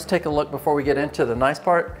here and let's take a look before we get into the nice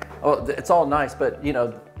part. Oh, it's all nice, but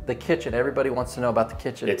the kitchen, everybody wants to know about the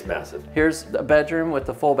kitchen. It's massive. Here's a bedroom with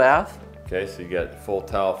the full bath. Okay, so you got full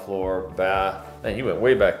tile floor, bath. Man, you went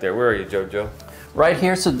way back there. Where are you, JoJo? Right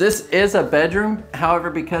here, so this is a bedroom. However,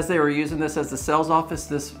 because they were using this as the sales office,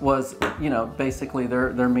 this was, basically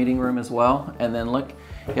their meeting room as well. And then look,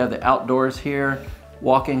 you have the outdoors here,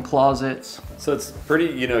 walk-in closets. So it's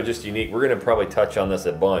pretty, just unique. We're gonna probably touch on this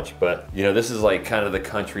a bunch, but this is like kind of the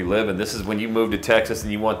country living. This is when you move to Texas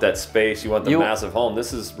and you want that space, you want the massive home.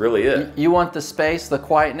 This is really it. You want the space, the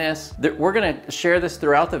quietness. We're gonna share this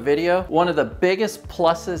throughout the video. One of the biggest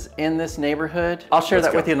pluses in this neighborhood, I'll share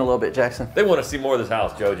that with you in a little bit, Jackson. They want to see more of this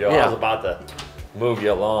house, JoJo. Yeah. I was about to move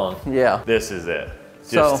you along. Yeah. This is it.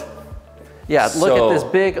 Yeah, look at this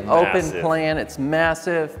big massive. open plan. It's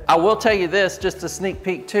massive. I will tell you this, just a sneak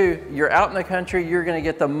peek too. You're out in the country, you're gonna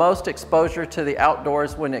get the most exposure to the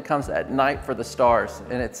outdoors when it comes at night for the stars.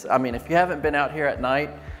 And if you haven't been out here at night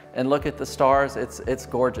and look at the stars, it's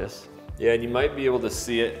gorgeous. Yeah, and you might be able to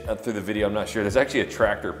see it through the video, I'm not sure. There's actually a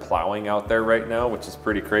tractor plowing out there right now, which is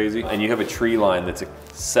pretty crazy. And you have a tree line that's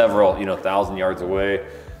several, 1,000 yards away.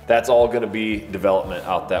 That's all going to be development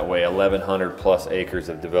out that way. 1,100 plus acres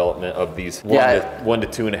of development of these 1 to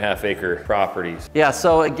 2.5 acre properties. Yeah,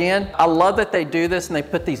 so again, I love that they do this and they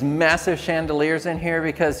put these massive chandeliers in here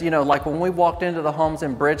because, like when we walked into the homes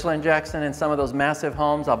in Bridgeland, Jackson, and some of those massive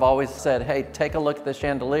homes, I've always said, hey, take a look at the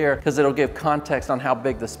chandelier because it'll give context on how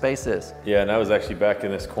big the space is. Yeah, and I was actually back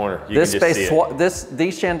in this corner. You can just see it.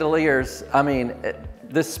 These chandeliers,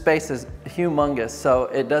 this space is humongous, so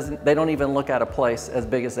they don't even look out of place as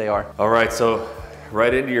big as they are. All right, so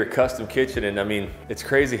right into your custom kitchen, and it's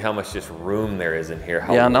crazy how much just room there is in here.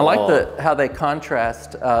 And I like how they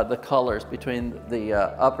contrast the colors between the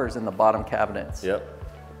uppers and the bottom cabinets. Yep,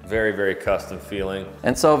 very, very custom feeling.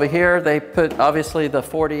 And so over here, they put obviously the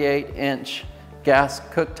 48-inch gas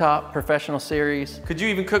cooktop, professional series. Could you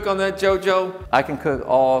even cook on that, JoJo? I can cook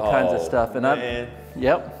all kinds of stuff. And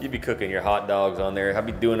yep. You'd be cooking your hot dogs on there. I'd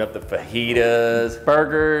be doing up the fajitas.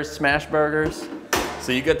 Burgers, smash burgers.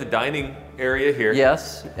 So you got the dining area here.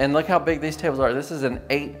 Yes, and look how big these tables are. This is an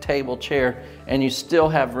 8-table chair, and you still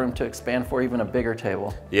have room to expand for even a bigger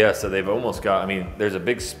table. Yeah, so they've almost got, there's a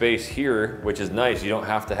big space here, which is nice. You don't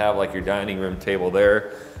have to have like your dining room table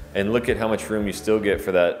there. And look at how much room you still get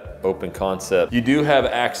for that open concept. You do have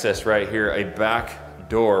access right here, a back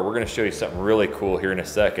door. We're gonna show you something really cool here in a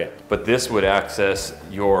second. But this would access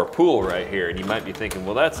your pool right here. And you might be thinking,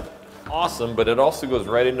 well, that's awesome, but it also goes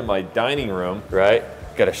right into my dining room, right?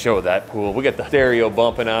 Gotta show that pool. We got the stereo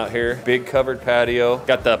bumping out here. Big covered patio.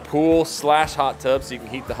 Got the pool slash hot tub so you can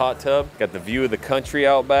heat the hot tub. Got the view of the country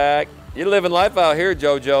out back. You're living life out here,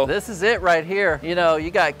 JoJo. This is it right here. You know,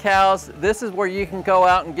 you got cows. This is where you can go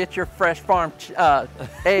out and get your fresh farm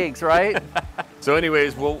eggs, right? So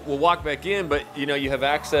anyways, we'll walk back in, but you know, you have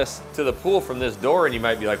access to the pool from this door, and you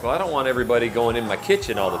might be like, well, I don't want everybody going in my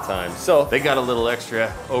kitchen all the time. So they got a little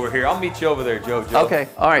extra over here. I'll meet you over there, JoJo. Okay,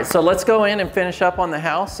 all right, so let's go in and finish up on the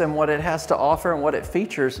house and what it has to offer and what it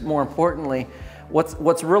features, more importantly.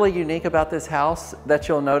 What's really unique about this house that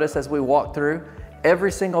you'll notice as we walk through,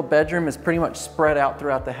 every single bedroom is pretty much spread out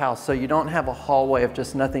throughout the house. So you don't have a hallway of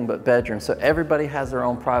just nothing but bedrooms. So everybody has their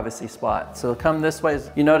own privacy spot. So come this way.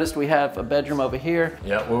 You noticed we have a bedroom over here.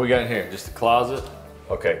 Yeah, what we got in here? Just a closet?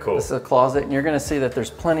 Okay, cool. This is a closet, and you're gonna see that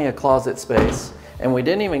there's plenty of closet space. And we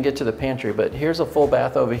didn't even get to the pantry, but here's a full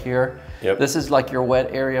bath over here. Yep. This is like your wet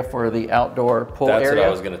area for the outdoor pool area. That's what I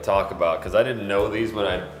was gonna talk about, because I didn't know these when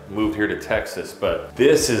I moved here to Texas, but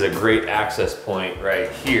this is a great access point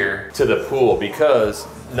right here to the pool, because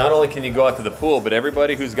not only can you go out to the pool, but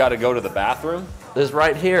everybody who's got to go to the bathroom is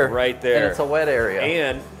right here. Right there. And it's a wet area.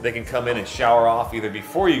 And they can come in and shower off either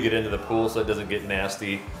before you get into the pool so it doesn't get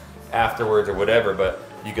nasty afterwards or whatever, but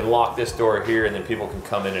you can lock this door here and then people can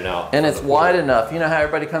come in and out. And it's wide enough. You know how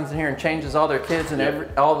everybody comes in here and changes all their kids and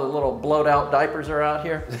all the little blowed out diapers are out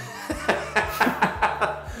here?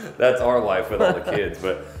 That's our life with all the kids,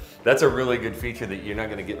 but that's a really good feature that you're not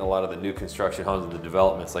going to get in a lot of the new construction homes and the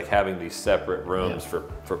developments, like having these separate rooms for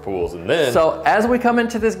pools. And then, so as we come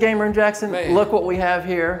into this game room, Jackson, look what we have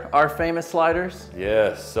here, our famous sliders.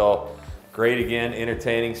 Yes, so great again,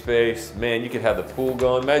 entertaining space. Man, you could have the pool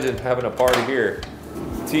going. Imagine having a party here.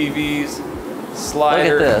 TVs,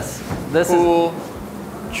 slider, look at this. This pool.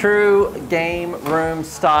 is true game room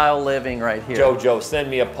style living right here. JoJo, send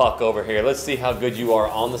me a puck over here. Let's see how good you are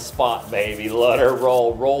on the spot, baby. Let her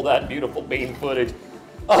roll. Roll that beautiful bean footage.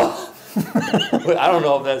 Oh, I don't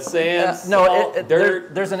know if that's sand, salt,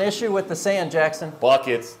 dirt. There's an issue with the sand, Jackson.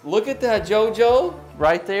 Buckets. Look at that, JoJo.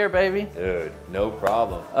 Right there, baby. Dude, no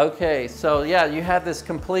problem. Okay, so yeah, you have this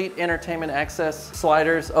complete entertainment access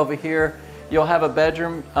sliders over here. You'll have a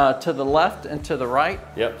bedroom to the left and to the right.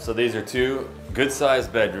 Yep, so these are two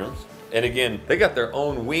good-sized bedrooms. And again, they got their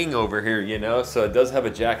own wing over here, you know, so it does have a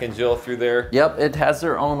Jack and Jill through there. Yep, it has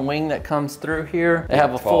their own wing that comes through here. They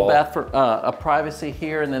have a full bath for a privacy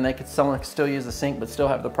here, and then someone can still use the sink, but still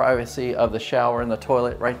have the privacy of the shower and the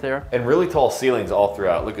toilet right there. And really tall ceilings all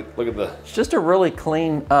throughout. Look at the. It's just a really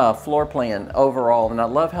clean floor plan overall, and I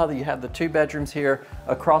love how you have the two bedrooms here.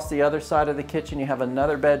 Across the other side of the kitchen, you have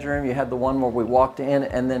another bedroom. You have the one where we walked in,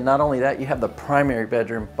 and then not only that, you have the primary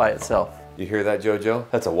bedroom by itself. You hear that, JoJo?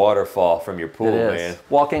 That's a waterfall from your pool, man.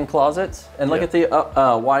 Walk-in closets. And look at the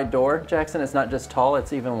wide door, Jackson. It's not just tall,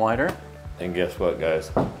 it's even wider. And guess what, guys?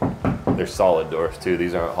 They're solid doors, too.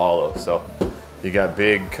 These aren't hollow. So you got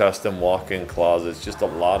big custom walk-in closets, just a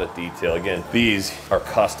lot of detail. Again, these are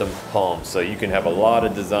custom homes, so you can have a lot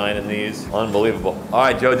of design in these. Unbelievable. All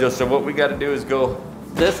right, JoJo, so what we got to do is go.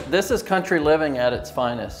 This is country living at its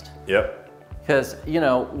finest. Yep. Because, you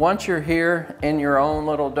know, once you're here in your own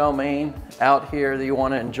little domain out here, you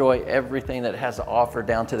want to enjoy everything that it has to offer,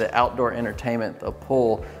 down to the outdoor entertainment, the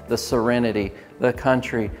pool, the serenity, the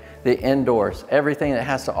country, the indoors, everything that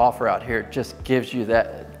has to offer out here just gives you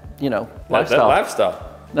that, you know, lifestyle. That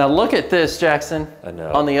lifestyle. Now look at this, Jackson. I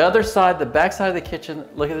know. On the other side, the back side of the kitchen,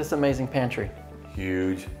 look at this amazing pantry.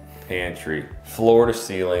 Huge pantry, floor to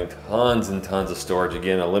ceiling, tons and tons of storage.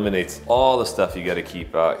 Again, eliminates all the stuff you got to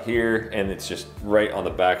keep out here, and it's just right on the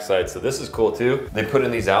back side. So this is cool too. They put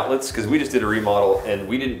in these outlets because we just did a remodel and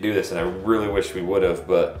we didn't do this, and I really wish we would have,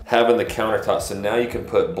 but having the countertops, so now you can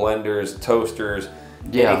put blenders, toasters,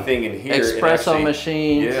 anything in here. Espresso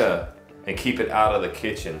machines. Yeah. And keep it out of the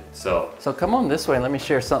kitchen. So come on this way and let me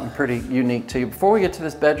share something pretty unique to you. Before we get to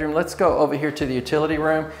this bedroom, let's go over here to the utility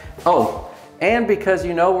room. Oh, and because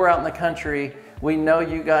you know we're out in the country, we know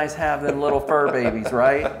you guys have them little fur babies,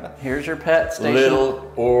 right? Here's your pet station.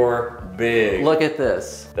 Little or big. Look at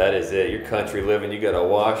this. That is it. Your country living, you gotta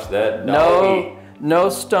wash that doggy. No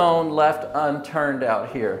stone left unturned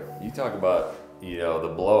out here. You talk about, you know,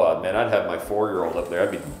 the blowout, man. I'd have my 4-year-old up there.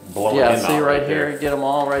 I'd be blowing him out. Yeah, see right here, get them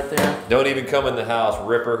all right there. Don't even come in the house,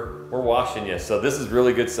 Ripper. We're washing you. So this is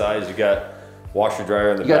really good size. You got washer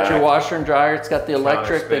dryer in the back. You got your washer and dryer. It's got the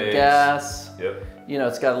electric, the gas. Yep. You know,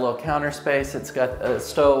 it's got a little counter space. It's got a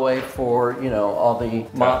stowaway for, you know, all the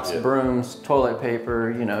mops, brooms, toilet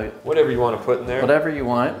paper, you know. Whatever you want to put in there. Whatever you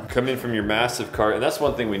want. Come in from your massive car. And that's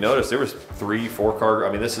one thing we noticed. There was 3, 4 car, I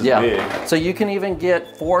mean, this is big. So you can even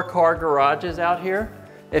get 4-car garages out here.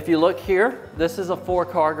 If you look here, this is a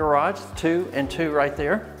 4-car garage, 2 and 2 right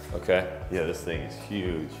there. Okay, yeah, this thing is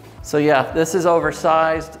huge. So yeah, this is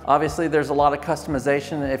oversized. Obviously there's a lot of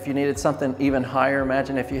customization. If you needed something even higher,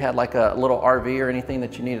 imagine if you had like a little RV or anything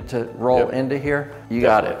that you needed to roll into here, you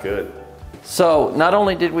got it. Good. So not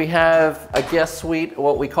only did we have a guest suite,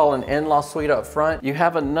 what we call an in-law suite up front, you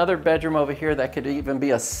have another bedroom over here that could even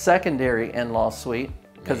be a secondary in-law suite,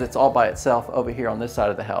 because it's all by itself over here on this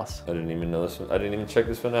side of the house. I didn't even know this one. I didn't even check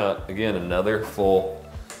this one out. Again, another full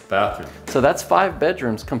bathroom. So that's 5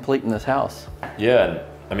 bedrooms complete in this house. Yeah, and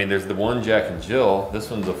I mean, there's the one Jack and Jill. This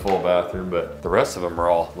one's a full bathroom, but the rest of them are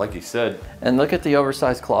all, like you said. And look at the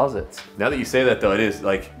oversized closets. Now that you say that though, it is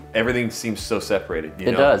like, everything seems so separated.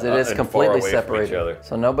 You know? Does, it is completely separated.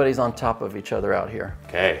 So nobody's on top of each other out here.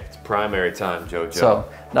 Okay, it's primary time, JoJo. So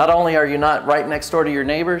not only are you not right next door to your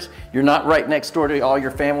neighbors, you're not right next door to all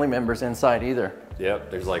your family members inside either. Yep,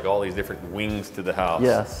 there's like all these different wings to the house.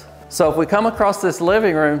 Yes. So if we come across this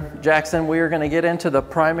living room, Jackson, we are going to get into the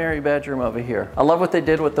primary bedroom over here. I love what they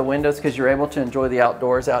did with the windows because you're able to enjoy the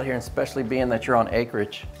outdoors out here, especially being that you're on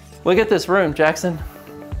acreage. Look at this room, Jackson.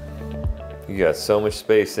 You got so much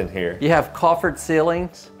space in here. You have coffered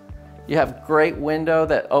ceilings. You have great window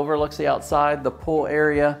that overlooks the outside, the pool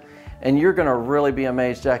area. And you're gonna really be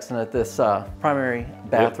amazed, Jackson, at this primary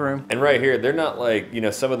bathroom. Yep. And right here, they're not like, you know,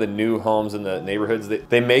 some of the new homes in the neighborhoods,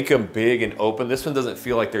 they make them big and open. This one doesn't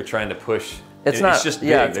feel like they're trying to push. It's just big.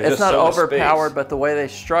 Yeah, it's just not so overpowered, but the way they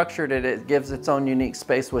structured it, it gives its own unique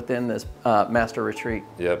space within this master retreat.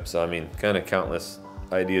 Yep, so I mean, kind of countless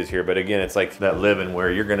ideas here. But again, it's like that living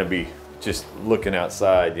where you're gonna be just looking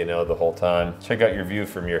outside, you know, the whole time. Check out your view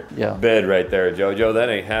from your bed right there, JoJo. That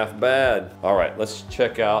ain't half bad. All right, let's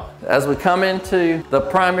check out. As we come into the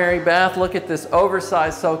primary bath, look at this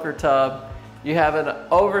oversized soaker tub. You have an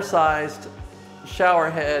oversized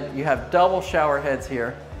shower head. You have double shower heads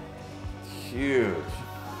here. Huge.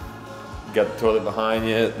 You got the toilet behind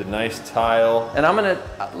you, the nice tile. And I'm gonna,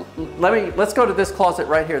 let's go to this closet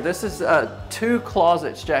right here. This is 2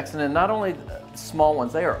 closets, Jackson, and not only small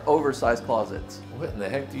ones, they are oversized closets. What in the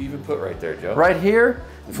heck do you even put right there, Joe? Right here,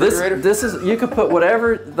 this is, you could put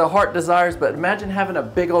whatever the heart desires, but imagine having a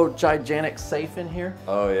big old gigantic safe in here.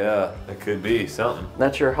 Oh yeah, that could be something.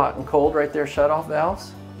 That's your hot and cold right there, shut off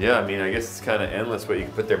valves. Yeah, I mean, I guess it's kind of endless what you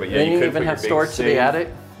can put there, but yeah, and you could even put have your storage big to the attic,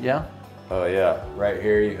 yeah. Oh yeah, right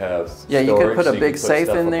here you have storage. Yeah, you could put a big safe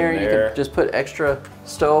in there. You could just put extra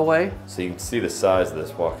stowaway. So you can see the size of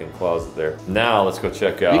this walk-in closet there. Now let's go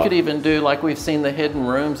check out. You could even do like we've seen the hidden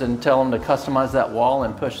rooms and tell them to customize that wall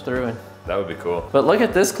and push through. And that would be cool. But look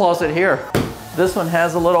at this closet here. This one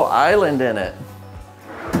has a little island in it.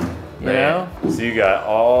 You know? So you got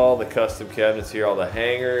all the custom cabinets here, all the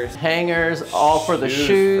hangers. Hangers, all for the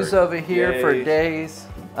shoes over here for days.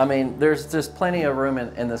 I mean, there's just plenty of room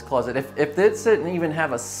in this closet. If this didn't even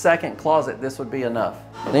have a second closet, this would be enough.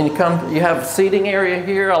 Then you have seating area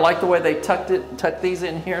here. I like the way they tucked these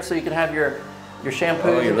in here so you can have your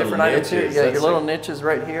shampoos and different items here. Yeah, your little niches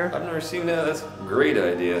right here. I've never seen that. That's a great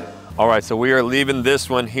idea. All right, so we are leaving this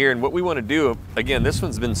one here, and what we want to do, again, this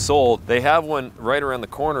one's been sold. They have one right around the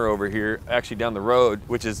corner over here, actually down the road,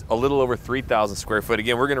 which is a little over 3,000 square foot.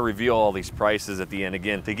 Again, we're going to reveal all these prices at the end.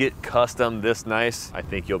 Again, to get custom this nice, I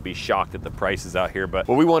think you'll be shocked at the prices out here. But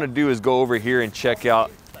what we want to do is go over here and check out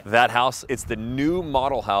that house. It's the new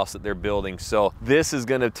model house that they're building. So this is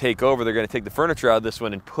gonna take over. They're gonna take the furniture out of this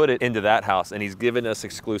one and put it into that house. And he's given us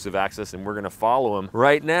exclusive access, and we're gonna follow him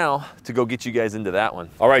right now to go get you guys into that one.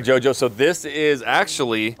 All right, JoJo, so this is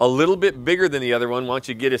actually a little bit bigger than the other one. Why don't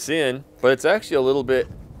you get us in? But it's actually a little bit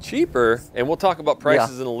cheaper, and we'll talk about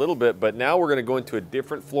prices in a little bit, but now we're gonna go into a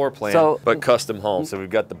different floor plan, but custom home. So we've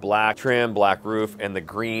got the black trim, black roof, and the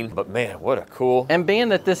green, but man, what a cool. And being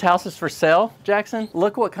that this house is for sale, Jackson,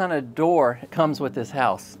 look what kind of door comes with this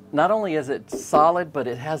house. Not only is it solid, but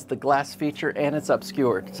it has the glass feature and it's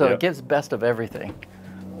obscured. So it gives best of everything.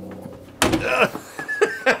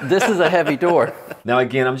 This is a heavy door. Now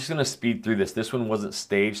again, I'm just gonna speed through this. This one wasn't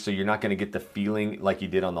staged, so you're not gonna get the feeling like you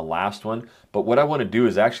did on the last one. But what I wanna do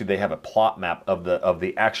is actually they have a plot map of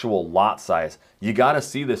the actual lot size. You gotta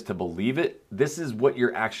see this to believe it. This is what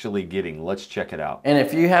you're actually getting. Let's check it out. And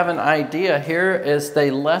if you have an idea, here is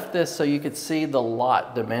they left this so you could see the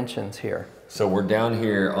lot dimensions here. So we're down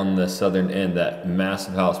here on the southern end, that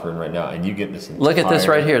massive house we're in right now, and you get this entire... Look at this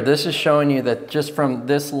right here. This is showing you that just from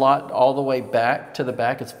this lot all the way back to the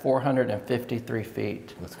back, it's 453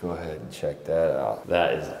 feet. Let's go ahead and check that out.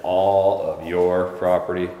 That is all of your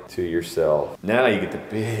property to yourself. Now you get the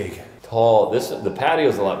big, tall, the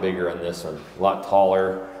patio's a lot bigger on this one, a lot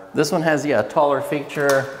taller. This one has, yeah, a taller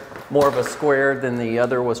feature, more of a square than the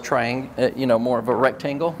other was you know, more of a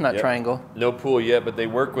rectangle, not triangle. No pool yet, but they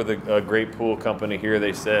work with a great pool company here.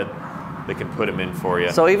 They said they can put them in for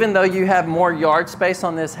you. So even though you have more yard space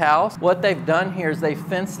on this house, what they've done here is they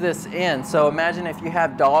fenced this in. So imagine if you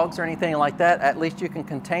have dogs or anything like that, at least you can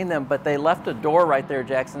contain them, but they left a door right there,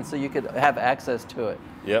 Jackson, so you could have access to it.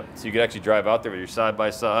 Yep, so you could actually drive out there with your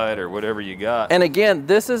side-by-side or whatever you got. And again,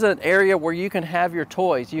 this is an area where you can have your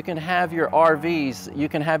toys, you can have your RVs, you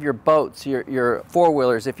can have your boats, your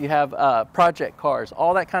four-wheelers, if you have project cars,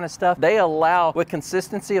 all that kind of stuff. They allow, with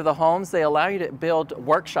consistency of the homes, they allow you to build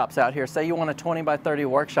workshops out here. Say you want a 20 by 30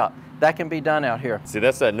 workshop. That can be done out here. See,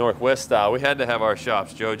 that's that Northwest style. We had to have our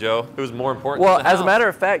shops, JoJo. It was more important Well, than the as house. a matter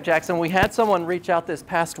of fact, Jackson, we had someone reach out this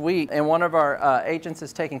past week, and one of our agents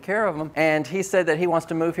is taking care of them, and he said that he wants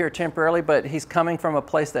to move here temporarily, but he's coming from a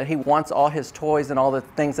place that he wants all his toys and all the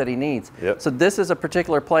things that he needs. Yep. So this is a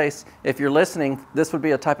particular place, if you're listening, this would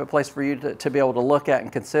be a type of place for you to be able to look at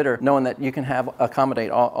and consider, knowing that you can accommodate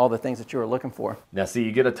all the things that you are looking for. Now see,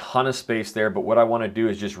 you get a ton of space there, but what I want to do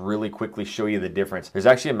is just really quickly show you the difference. There's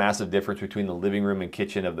actually a massive difference between the living room and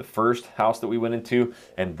kitchen of the first house that we went into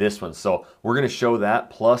and this one. So we're going to show that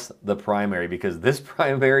plus the primary, because this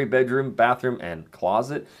primary bedroom, bathroom, and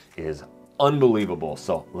closet is unbelievable.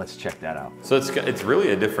 So let's check that out. So it's really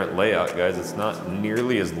a different layout, guys. It's not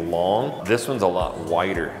nearly as long. This one's a lot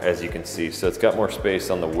wider, as you can see. So it's got more space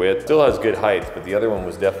on the width. Still has good height, but the other one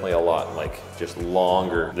was definitely a lot just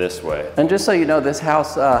longer this way. And just so you know, this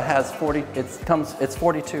house has it's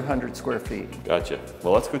 4,200 square feet. Gotcha.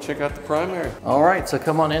 Well, let's go check out the primary. All right, so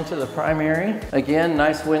come on into the primary. Again,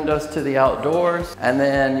 nice windows to the outdoors. And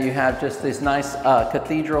then you have just these nice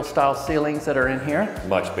cathedral style ceilings that are in here.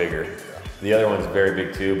 Much bigger. The other one's very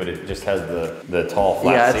big too, but it just has the tall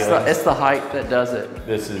flat ceiling. It's the height that does it.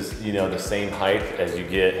 This is, the same height as you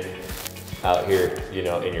get out here,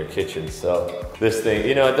 in your kitchen. So this thing,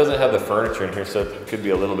 it doesn't have the furniture in here, so it could be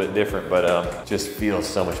a little bit different, but just feels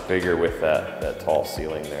so much bigger with that tall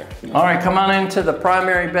ceiling there. All right, come on into the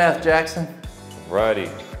primary bath, Jackson. Righty.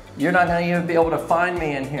 You're not gonna even be able to find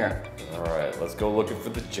me in here. All right, let's go looking for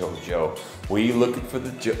the JoJo. We looking for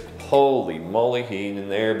the Holy moly, he ain't in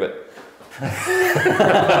there, but I'm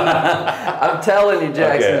telling you,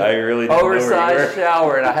 Jackson. Okay, I really didn't oversized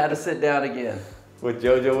shower, and I had to sit down again. With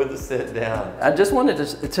JoJo with the sit down. I just wanted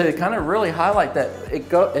to kind of really highlight that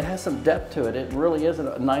it has some depth to it. It really is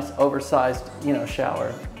a nice oversized,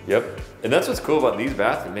 shower. Yep, and that's what's cool about these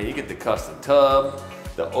bathrooms, man. You get the custom tub,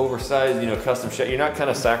 the oversized, custom shower. You're not kind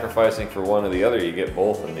of sacrificing for one or the other. You get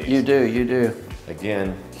both of these. You do.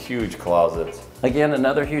 Again, huge closets. Again,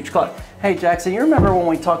 another huge closet. Hey, Jackson, you remember when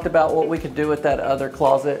we talked about what we could do with that other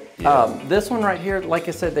closet? Yeah. This one right here, like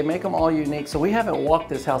I said, they make them all unique. So we haven't walked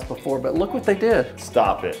this house before, but look what they did.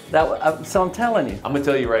 Stop it. So I'm telling you. I'm gonna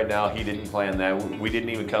tell you right now, he didn't plan that. We didn't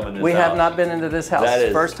even come in this house. We have not been into this house. That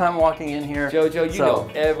is, first time walking in here. JoJo, you know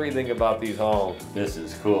everything about these homes. This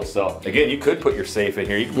is cool. So again, you could put your safe in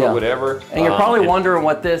here. You can put whatever. And you're probably wondering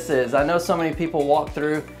what this is. I know so many people walk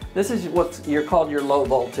through. This is what you're called your low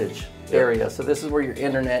voltage area. So this is where your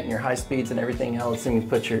internet and your high speeds and everything else, and you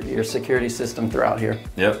put your security system throughout here.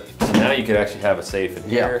 Yep. So now you could actually have a safe in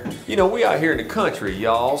here. We out here in the country,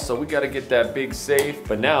 y'all, so we got to get that big safe.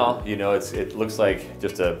 But now, it looks like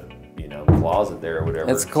just a closet there or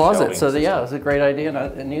whatever. It's a closet, so yeah, it's a great idea, and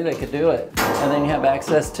I knew they could do it. And then you have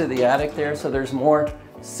access to the attic there, so there's more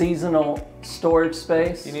seasonal storage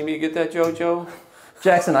space. You need me to get that, JoJo?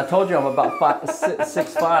 Jackson, I told you I'm about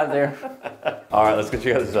 6'5" there. All right, let's go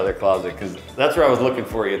check out this other closet, because that's where I was looking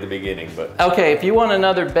for you at the beginning. But okay, if you want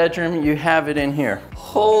another bedroom, you have it in here.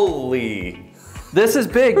 Holy. This is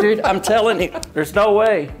big, dude. I'm telling you, there's no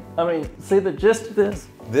way. I mean, see the gist of this?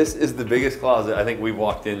 This is the biggest closet I think we've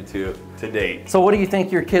walked into to date. So what do you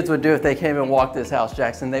think your kids would do if they came and walked this house,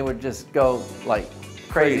 Jackson? They would just go like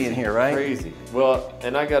crazy in here, right? Crazy. Well,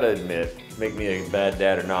 and I gotta admit, make me a bad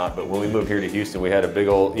dad or not, but when we moved here to Houston, we had a big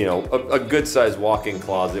old, a good sized walk-in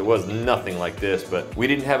closet. It was nothing like this, but we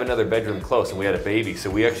didn't have another bedroom close, and we had a baby, so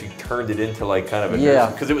we actually turned it into like kind of a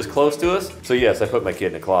nursery, because it was close to us. So yes, I put my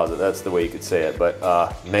kid in a closet. That's the way you could say it. But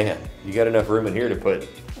man, you got enough room in here to put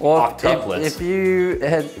octuplets. If you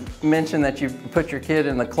had mentioned that you put your kid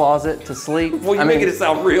in the closet to sleep, well, you're making it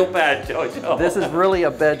sound real bad, JoJo. This is really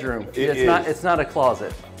a bedroom. It's not a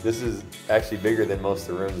closet. This is actually bigger than most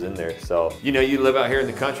of the rooms in there. So, you know, you live out here in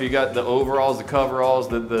the country, you got the overalls, the coveralls,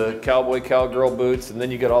 the cowboy, cowgirl boots, and then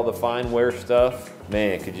you got all the fine wear stuff.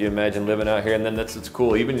 Man, could you imagine living out here? And then that's what's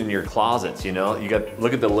cool, even in your closets, you know? You got,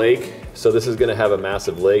 look at the lake. So this is gonna have a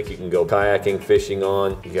massive lake you can go kayaking, fishing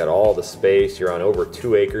on. You got all the space. You're on over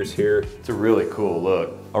 2 acres here. It's a really cool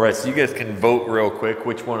look. All right, so you guys can vote real quick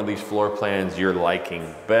which one of these floor plans you're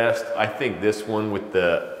liking best. I think this one with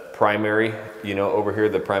the primary, you know, over here,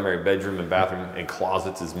 the primary bedroom and bathroom and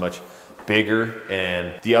closets is much bigger,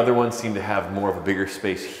 and the other ones seem to have more of a bigger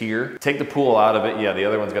space here. Take the pool out of it. Yeah, the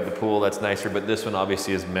other one's got the pool, that's nicer, but this one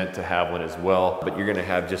obviously is meant to have one as well. But you're gonna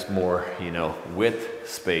have just more, you know, width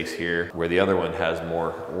space here, where the other one has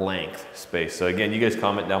more length space. So again, you guys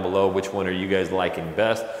comment down below which one are you guys liking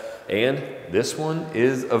best. And this one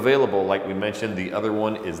is available. Like we mentioned, the other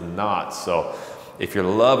one is not. So if you're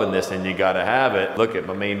loving this and you gotta have it, look at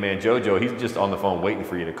my main man, JoJo. He's just on the phone waiting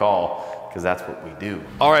for you to call, because that's what we do.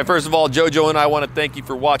 All right, first of all, JoJo and I wanna thank you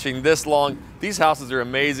for watching this long. These houses are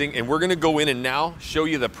amazing, and we're gonna go in and now show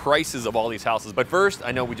you the prices of all these houses. But first,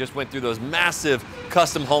 I know we just went through those massive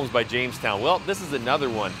custom homes by Jamestown. Well, this is another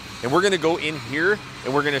one. And we're gonna go in here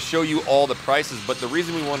and we're gonna show you all the prices. But the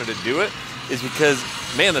reason we wanted to do it is because,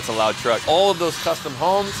 man, that's a loud truck. All of those custom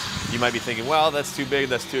homes, you might be thinking, well, that's too big,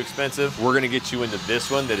 that's too expensive. We're gonna get you into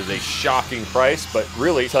this one that is a shocking price, but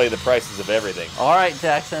really tell you the prices of everything. All right,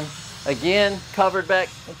 Jackson. Again, covered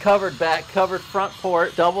front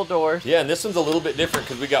porch, double doors. Yeah, and this one's a little bit different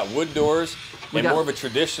because we got wood doors and more of a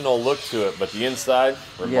traditional look to it, but the inside,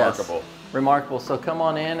 remarkable. Yes, remarkable. So come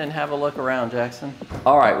on in and have a look around, Jackson.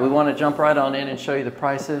 All right, we want to jump right on in and show you the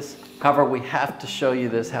prices. However, we have to show you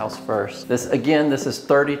this house first. This is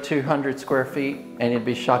 3,200 square feet, and you'd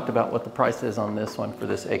be shocked about what the price is on this one for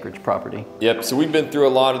this acreage property. Yep, so we've been through a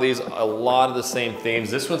lot of these, a lot of the same themes.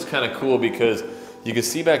 This one's kind of cool because you can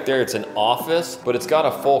see back there, it's an office, but it's got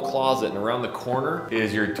a full closet, and around the corner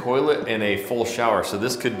is your toilet and a full shower. So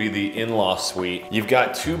this could be the in-law suite. You've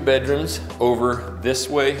got 2 bedrooms over this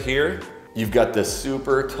way here. You've got the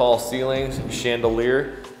super tall ceilings,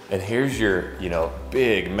 chandelier, and here's your, you know,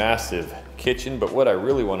 big, massive kitchen. But what I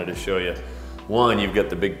really wanted to show you, one, you've got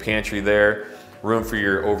the big pantry there, room for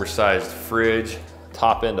your oversized fridge,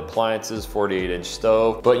 top end appliances, 48-inch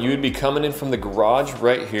stove. But you would be coming in from the garage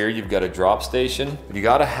right here. You've got a drop station. You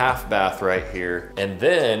got a half bath right here. And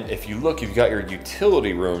then if you look, you've got your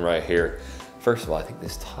utility room right here. First of all, I think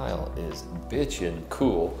this tile is bitchin'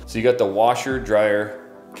 cool. So you got the washer, dryer,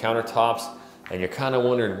 countertops, and you're kind of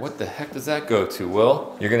wondering, what the heck does that go to?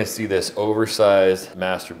 Well, you're gonna see this oversized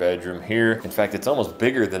master bedroom here. In fact, it's almost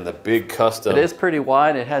bigger than the big custom. It is pretty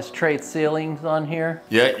wide. It has trade ceilings on here.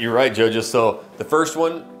 Yeah, you're right, JoJo. So the first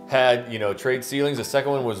one had, you know, trade ceilings. The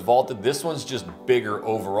second one was vaulted. This one's just bigger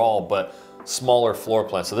overall, but smaller floor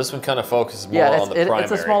plan. So this one kind of focuses more on the primary.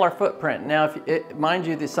 It's a smaller footprint. Now, mind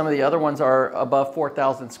you, some of the other ones are above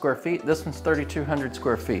 4,000 square feet. This one's 3,200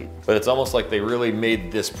 square feet. But it's almost like they really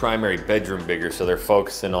made this primary bedroom bigger, so they're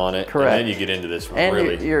focusing on it. Correct. And then you get into this and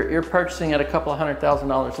really. You're purchasing at a couple of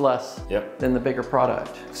 $100,000 less than the bigger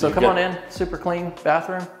product. So come on in, super clean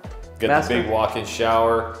bathroom. Got the big walk-in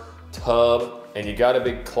shower, tub, and you got a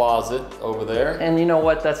big closet over there. And you know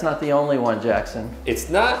what? That's not the only one, Jackson. It's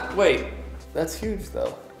not. Wait. That's huge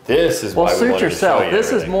though. This is why we wanted suit yourself. To show you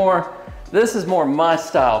This is more my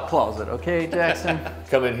style closet, okay, Jackson?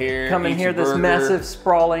 Come in here. Come in here. This massive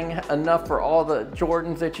sprawling, enough for all the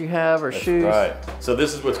Jordans that you have or shoes. Right. So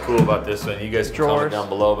this is what's cool about this one. You guys can comment down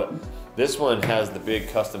below, but this one has the big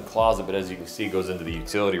custom closet, but as you can see, it goes into the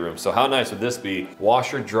utility room. So how nice would this be?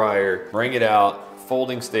 Washer, dryer, bring it out.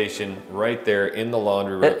 Folding station right there in the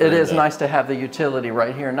laundry room. It is nice to have the utility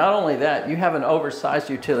right here. Not only that, you have an oversized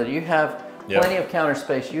utility. You have plenty of counter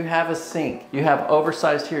space. You have a sink. You have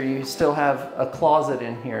oversized here. You still have a closet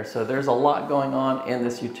in here. So there's a lot going on in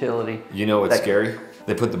this utility. You know what's scary?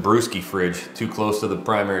 They put the brewski fridge too close to the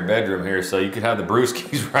primary bedroom here, so you could have the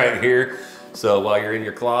brewskis right here. So while you're in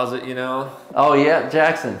your closet, you know. Oh yeah,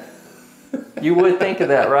 Jackson. You would think of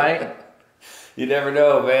that, right? You never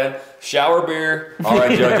know, man. Shower beer. All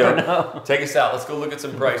right, JoJo, take us out. Let's go look at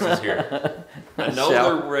some prices here. I know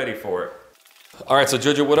they're ready for it. All right, so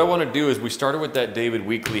JoJo, what I want to do is we started with that David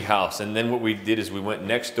Weekley house, and then what we did is we went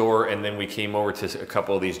next door, and then we came over to a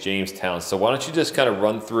couple of these Jamestowns. So why don't you just kind of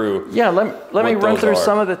run through? Yeah, let me run through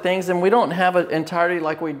some of the things, and we don't have it entirely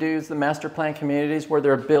like we do the master plan communities where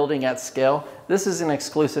they're building at scale. This is an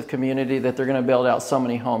exclusive community that they're going to build out so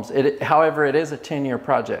many homes. However, it is a 10-year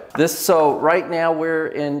project. So right now we're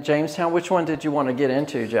in Jamestown. Which one did you want to get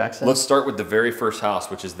into, Jackson? Let's start with the very first house,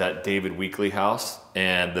 which is that David Weekley house.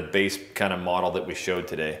 and the base kind of model that we showed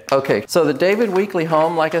today. Okay, so the David Weekley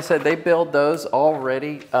home, like I said, they build those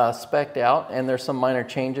already spec'd out, and there's some minor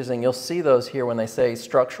changes, and you'll see those here when they say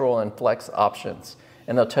structural and flex options.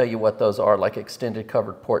 And they'll tell you what those are, like extended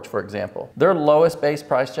covered porch, for example. Their lowest base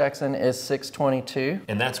price, Jackson, is $622.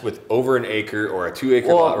 And that's with over an acre or a 2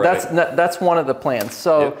 acre lot, right? That's one of the plans.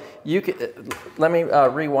 So you could, let me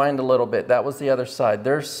rewind a little bit. That was the other side.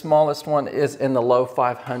 Their smallest one is in the low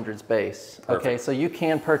 500s base. Perfect. Okay, so you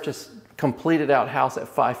can purchase completed out house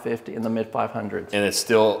at $550 in the mid 500s. And it's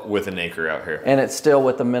still with an acre out here. And it's still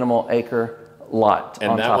with a minimal acre lot.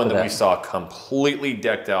 And that one that we saw completely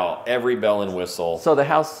decked out, every bell and whistle. So the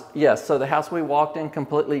house, yes, so the house we walked in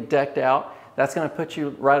completely decked out. That's going to put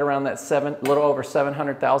you right around that little over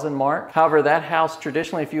 700,000 mark. However, that house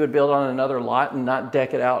traditionally, if you would build on another lot and not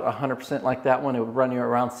deck it out 100% like that one, it would run you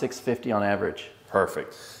around 650 on average.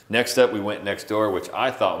 Perfect. Next up, we went next door, which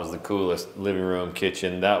I thought was the coolest living room,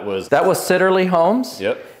 kitchen. That was Sitterle Homes.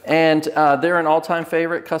 Yep. And they're an all-time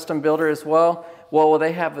favorite custom builder as well. Well,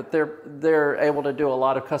 they have, they're able to do a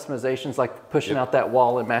lot of customizations, like pushing out that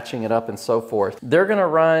wall and matching it up and so forth. They're going to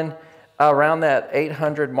run around that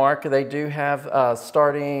 800 mark. They do have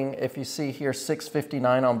starting, if you see here,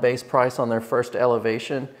 $659 on base price on their first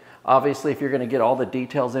elevation. Obviously, if you're going to get all the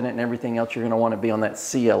details in it and everything else, you're going to want to be on that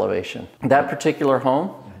C elevation. That particular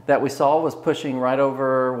home that we saw was pushing right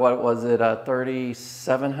over, what was it,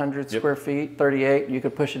 3,700 square feet, 38. You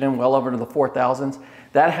could push it in well over to the 4,000s.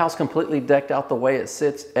 That house completely decked out the way it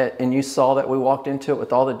sits, and you saw that we walked into it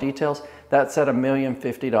with all the details. That's at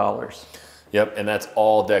 $1,050,000. Yep, and that's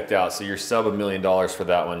all decked out. So you're sub $1 million for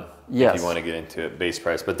that one. Yes. If you want to get into it, base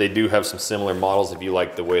price. But they do have some similar models if you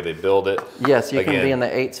like the way they build it. Yes, you can be in the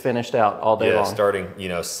 8s finished out all day long. Yeah, starting,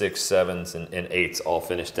 6, 7s, and 8s all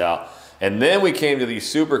finished out. And then we came to these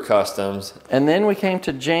super customs. And then we came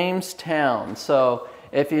to Jamestown. So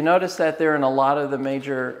if you notice that they're in a lot of the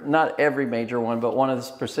major, not every major one, but one of the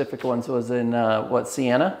specific ones was in,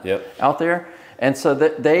 Sienna? Yep. Out there. And so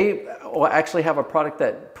they will actually have a product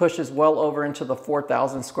that pushes well over into the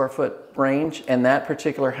 4,000 square foot range. And that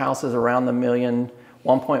particular house is around the million,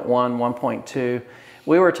 1.1, 1.2.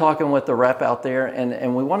 We were talking with the rep out there,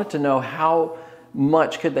 and we wanted to know how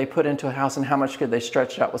much could they put into a house and how much could they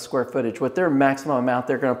stretch out with square footage. With their maximum amount,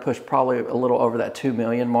 they're going to push probably a little over that 2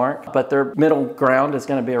 million mark, but their middle ground is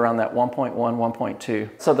going to be around that 1.1, 1.2.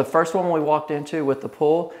 So the first one we walked into with the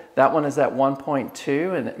pool, that one is at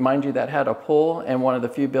 1.2, and mind you, that had a pool and one of the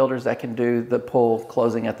few builders that can do the pool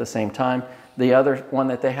closing at the same time. The other one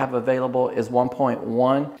that they have available is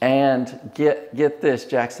 1.1, and get this,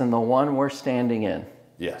 Jackson, the one we're standing in.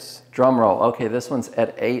 Yes. Drum roll. Okay, this one's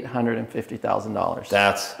at $850,000.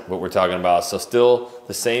 That's what we're talking about. So still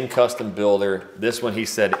the same custom builder. This one, he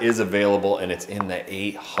said, is available, and it's in the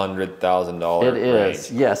 $800,000 range. It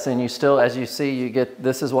is, yes. And you still, as you see, you get,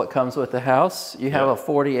 this is what comes with the house. You have a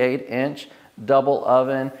 48-inch double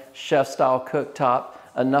oven, chef-style cooktop,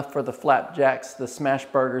 enough for the flapjacks, the smash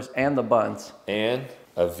burgers, and the buns. And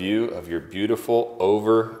a view of your beautiful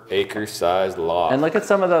over acre-sized lot. And look at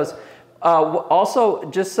some of those.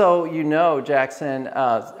 Also, just so you know, Jackson,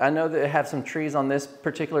 I know that they have some trees on this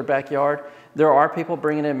particular backyard. There are people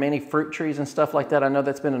bringing in many fruit trees and stuff like that. I know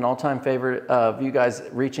that's been an all-time favorite of you guys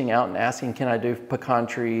reaching out and asking, can I do pecan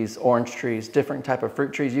trees, orange trees, different type of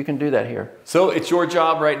fruit trees? You can do that here. So it's your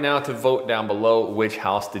job right now to vote down below which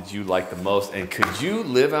house did you like the most, and could you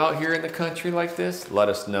live out here in the country like this? Let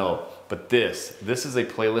us know. But this is a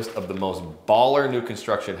playlist of the most baller new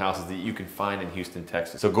construction houses that you can find in Houston,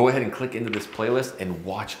 Texas. So go ahead and click into this playlist and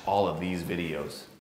watch all of these videos.